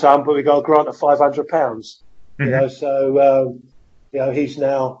small sum, but we got a grant of £500. Mm-hmm. So he's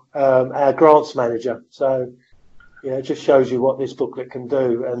now our grants manager. So it just shows you what this booklet can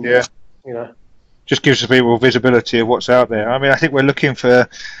do, and just gives the people visibility of what's out there. I mean, I think we're looking for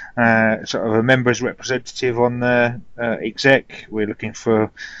sort of a members representative on the exec. We're looking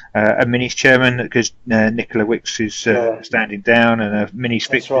for a minis chairman, because Nicola Wicks is standing down, and a minis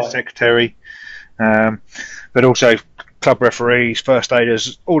fixture secretary. But also club referees, first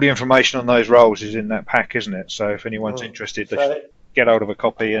aiders. All the information on those roles is in that pack, isn't it? So if anyone's interested, they should get hold of a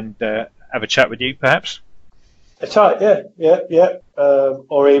copy and have a chat with you, perhaps. That's right, yeah.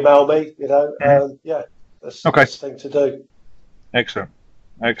 Or email me, that's the best thing to do. Excellent.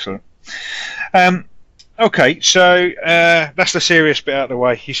 Okay, so that's the serious bit out of the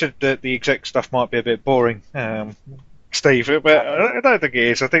way. You said that the exec stuff might be a bit boring, Steve, but I don't think it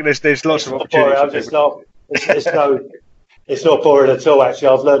is. I think there's lots of opportunities. It's not boring at all, actually.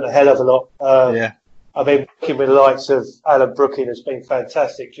 I've learned a hell of a lot. I've been working with the likes of Alan Brooking, has been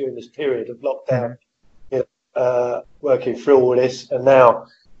fantastic during this period of lockdown. Working through all this, and now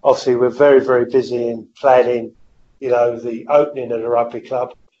obviously we're very, very busy in planning, the opening of the rugby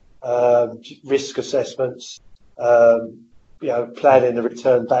club, risk assessments, planning the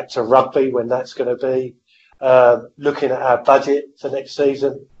return back to rugby when that's going to be, looking at our budget for next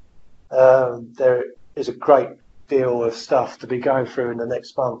season. There is a great deal of stuff to be going through in the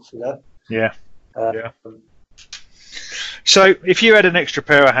next month, So if you had an extra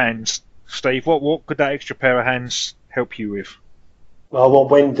pair of hands, Steve, what could that extra pair of hands help you with? Well, I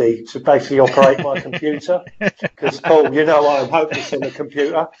want Wendy to basically operate my computer, because Paul, I'm hopeless on the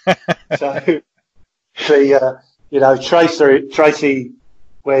computer. So Tracy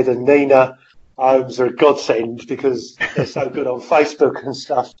Wed and Nina Holmes are a godsend, because they're so good on Facebook and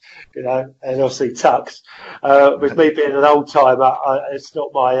stuff, and obviously Tux. With me being an old timer, it's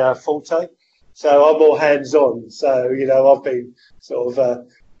not my forte, so I'm more hands on. So I've been sort of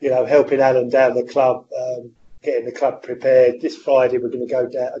helping Alan down the club, getting the club prepared. This Friday we're going to go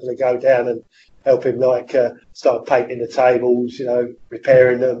down. I'm going to go down and help him, start painting the tables,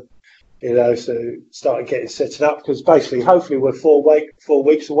 repairing them, so starting getting set up, because basically, hopefully, we're 4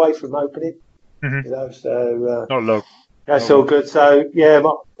 weeks away from opening. Mm-hmm. So not long. That's all good. So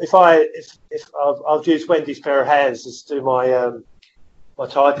if I've used Wendy's pair of hands to do my my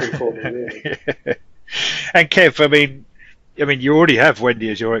typing for me, really. And Kev, I mean, you already have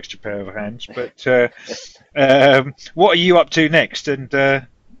Wendy as your extra pair of hands, but what are you up to next? And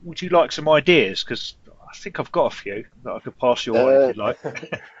would you like some ideas? Because I think I've got a few that I could pass you on if you'd like.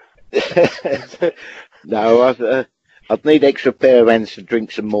 No, I'd need extra pair of hands to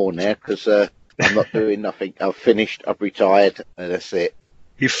drink some more now, because I'm not doing nothing. I've finished. I've retired, and that's it.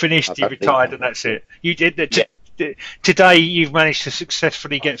 You've finished. You've retired, and that's it. You did. Today you've managed to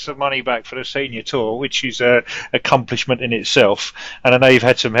successfully get some money back for the senior tour, which is an accomplishment in itself, and I know you've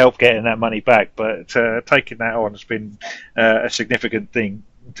had some help getting that money back, but taking that on has been a significant thing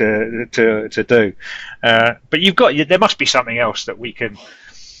to do. But there must be something else that we can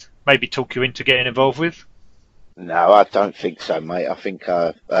maybe talk you into getting involved with. No, I don't think so, mate. I think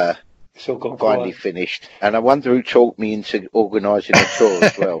I've finally finished. And I wonder who talked me into organising a tour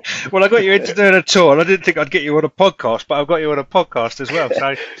as well. Well, I got you into doing a tour, and I didn't think I'd get you on a podcast, but I've got you on a podcast as well.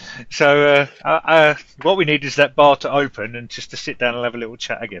 So what we need is that bar to open and just to sit down and have a little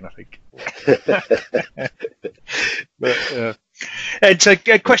chat again, I think. And so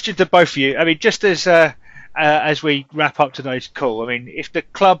a question to both of you. I mean, just as we wrap up today's call, I mean, if the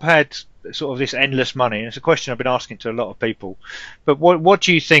club had sort of this endless money, and it's a question I've been asking to a lot of people, but what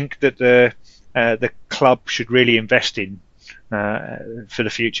do you think that the club should really invest in for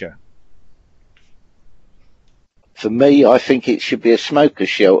the future? For me, I think it should be a smoker's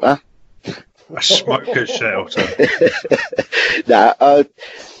shelter. A smoker's shelter? No,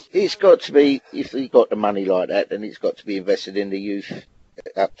 it's got to be, if you've got the money like that, then it's got to be invested in the youth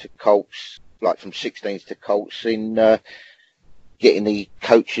up to Colts, like from 16s to Colts, in getting the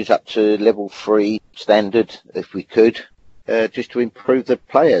coaches up to level 3 standard if we could, just to improve the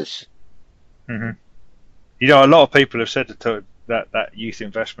players. Mm-hmm. You know, a lot of people have said that youth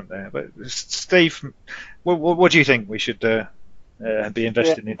investment there. But Steve, what do you think we should be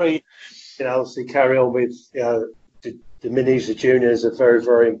investing in? You know, obviously carry on with, you know, the minis, the juniors are very,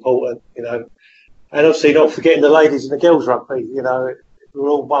 very important, you know. And obviously not forgetting the ladies and the girls rugby, you know, we're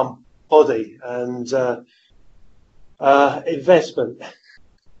all one body. And investment.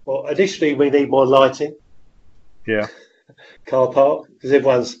 Well, additionally, we need more lighting. Yeah. Car park,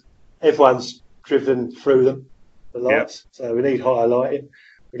 because everyone's driven through them, the lights. Yeah. So we need higher lighting.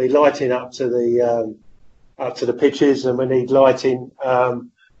 We need lighting up to the pitches, and we need lighting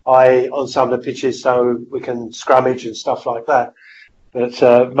on some of the pitches so we can scrummage and stuff like that.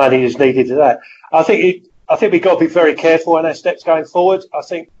 But money is needed to that. I think we've got to be very careful on our steps going forward. I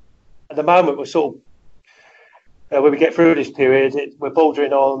think at the moment we're sort of, when we get through this period, we're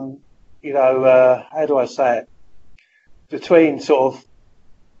bordering on, you know, how do I say it? Between sort of,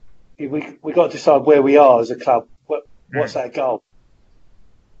 we got to decide where we are as a club. What's our goal?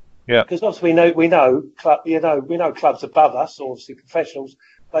 Yeah. Because obviously we know clubs above us, obviously professionals,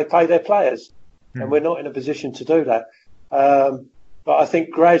 they pay their players, and we're not in a position to do that. But I think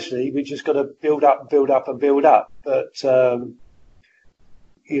gradually we just got to build up. But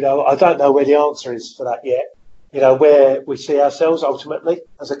you know, I don't know where the answer is for that yet. You know, where we see ourselves ultimately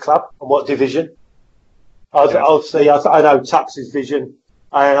as a club and what division. Obviously, I know Tux's vision,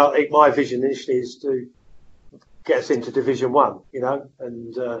 and I think my vision initially is to get us into Division 1, you know,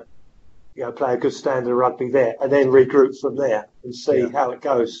 and you know, play a good standard of rugby there, and then regroup from there and see how it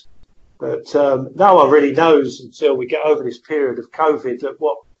goes. But no one really knows until we get over this period of COVID that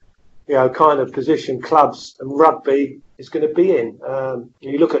what, you know, kind of position clubs and rugby is going to be in.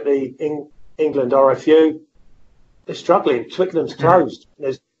 You look at the England RFU, they're struggling. Twickenham's closed.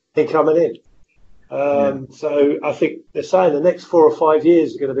 There's nothing coming in. So I think they're saying the next 4 or 5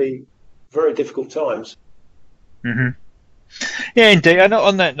 years are going to be very difficult times. Mm-hmm. Yeah, indeed. And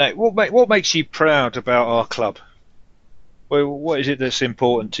on that note, what makes you proud about our club? Well, what is it that's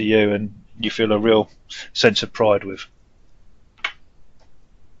important to you and you feel a real sense of pride with?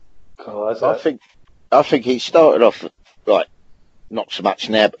 I think it started off like not so much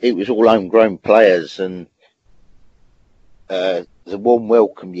now, but it was all homegrown players, and the warm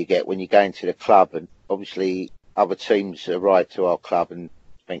welcome you get when you go into the club, and obviously other teams arrive to our club and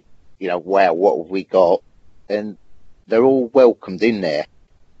think, you know, wow, what have we got? And they're all welcomed in there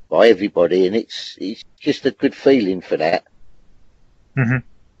by everybody, and it's just a good feeling for that. Mm-hmm.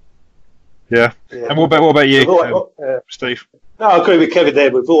 Yeah. And what about you, Steve? No, I agree with Kevin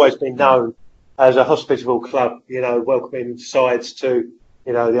there. We've always been known as a hospitable club, you know, welcoming sides to,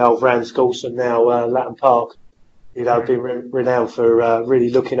 you know, the old Rand Schools and now Latham Park. You know, been renowned for really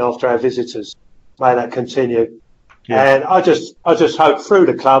looking after our visitors. May that continue. Yeah. And I just hope through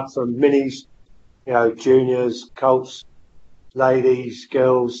the club, from minis, you know, juniors, colts, ladies,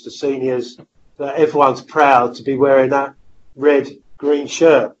 girls, the seniors, that everyone's proud to be wearing that red, green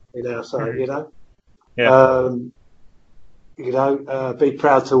shirt in our side, you know. Yeah. You know, be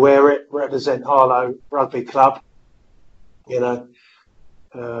proud to wear it, represent Harlow Rugby Club. You know,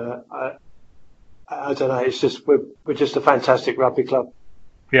 I don't know. It's just we're just a fantastic rugby club.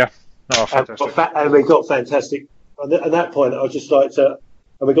 Yeah, fantastic. And we got fantastic. At that point, I just like to,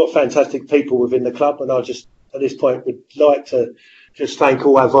 and we got fantastic people within the club. And I just at this point would like to just thank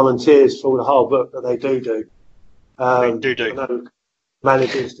all our volunteers for all the hard work that they do. Do.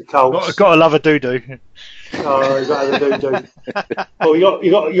 Managers, the Colts. Got to love a do. Oh, you got to have a do. Well, you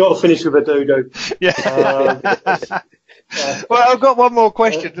got to finish with a do. Yeah. Well, I've got one more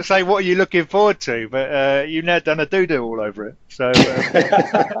question to say. What are you looking forward to? But you've now done a do all over it. So.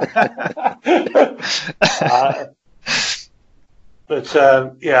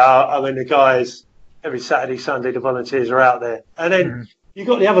 Yeah, I mean the guys every Saturday, Sunday, the volunteers are out there, and then you've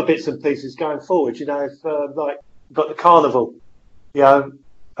got the other bits and pieces going forward. You know, if, like you've got the carnival. You know,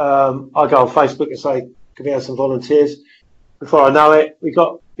 I go on Facebook and say, "Can we have some volunteers?" Before I know it, we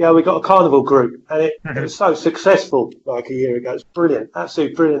got a carnival group, and it was so successful like a year ago. It's brilliant,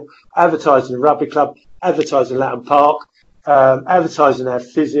 absolutely brilliant. Advertising the rugby club, advertising Latham Park, advertising our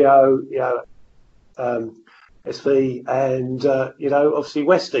physio, you know, SV, and you know, obviously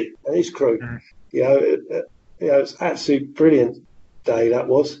Westy and his crew. You know, it's absolutely brilliant day that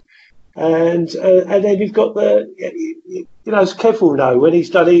was. And then you've got you know, as Kev will know, when he's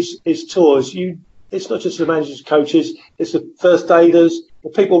done his tours, it's not just the managers, coaches, it's the first aiders, the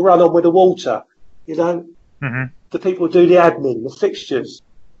people run on with the water, you know, the people who do the admin, the fixtures,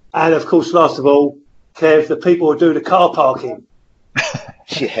 and of course, last of all, Kev, the people who do the car parking,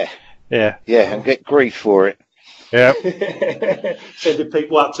 Yeah, Yeah. yeah, and get grief for it. Yeah. Sending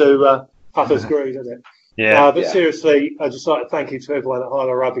people up to Puffers Green, isn't it? Yeah. But Yeah. seriously, I'd just like to thank you to everyone at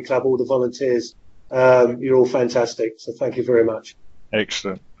Harlow Rugby Club, all the volunteers. You're all fantastic, so thank you very much.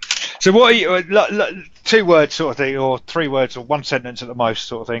 Excellent. So what are you, 2 words sort of thing, or 3 words, or 1 sentence at the most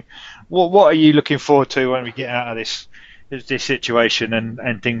sort of thing? What are you looking forward to when we get out of this situation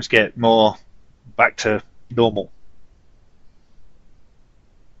and things get more back to normal?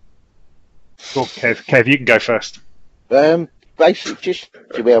 Cool. Kev, you can go first. Basically, just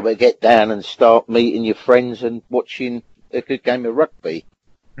to be able to get down and start meeting your friends and watching a good game of rugby.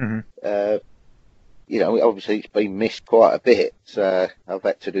 Mm-hmm. You know, obviously it's been missed quite a bit. I've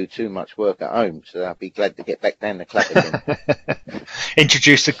had to do too much work at home, so I'll be glad to get back down the club again.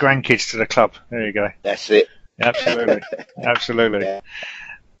 Introduce the grandkids to the club. There you go. That's it. Absolutely. Absolutely. Yeah.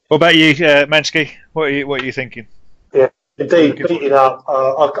 What about you, Mansky? What are you thinking? Yeah, indeed, beating up.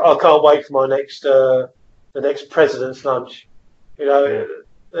 I can't wait for my next the next president's lunch. You know,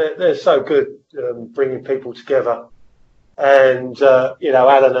 they're so good bringing people together. And you know,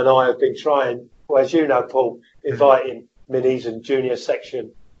 Alan and I have been trying, well, as you know, Paul, inviting minis and junior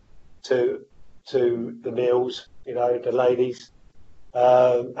section to the meals. You know, the ladies,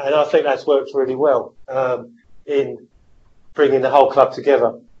 and I think that's worked really well in bringing the whole club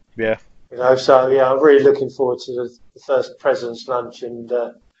together. Yeah. You know, so yeah, I'm really looking forward to the first president's lunch, and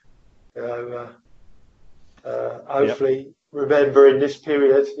you know, hopefully remembering this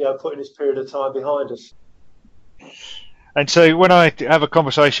period, you know, putting this period of time behind us. And so when I have a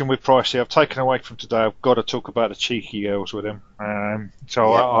conversation with Pricey, I've taken away from today, I've got to talk about the cheeky girls with him.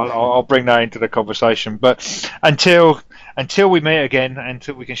 So Yeah. I'll bring that into the conversation. But until we meet again,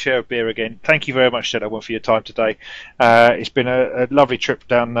 until we can share a beer again, thank you very much, gentlemen, for your time today. It's been a lovely trip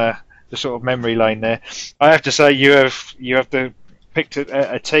down the sort of memory lane there. I have to say, you have picked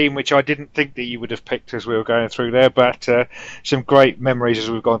a team which I didn't think that you would have picked as we were going through there, but some great memories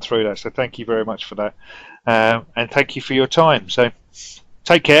as we've gone through that. So thank you very much for that. And thank you for your time. So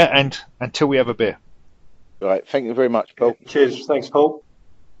take care, and until we have a beer. Right. Thank you very much, Paul. Cheers. Thanks, Paul.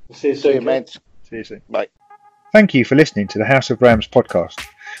 See you See soon, you, man. See you soon. Bye. Thank you for listening to the House of Rams podcast.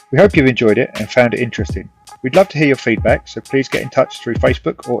 We hope you've enjoyed it and found it interesting. We'd love to hear your feedback, so please get in touch through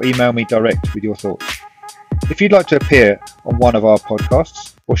Facebook or email me direct with your thoughts. If you'd like to appear on one of our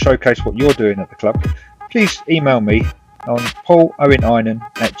podcasts or showcase what you're doing at the club, please email me on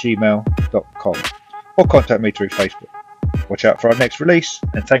pauloweninen@gmail.com or contact me through Facebook. Watch out for our next release,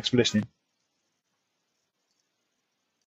 and thanks for listening.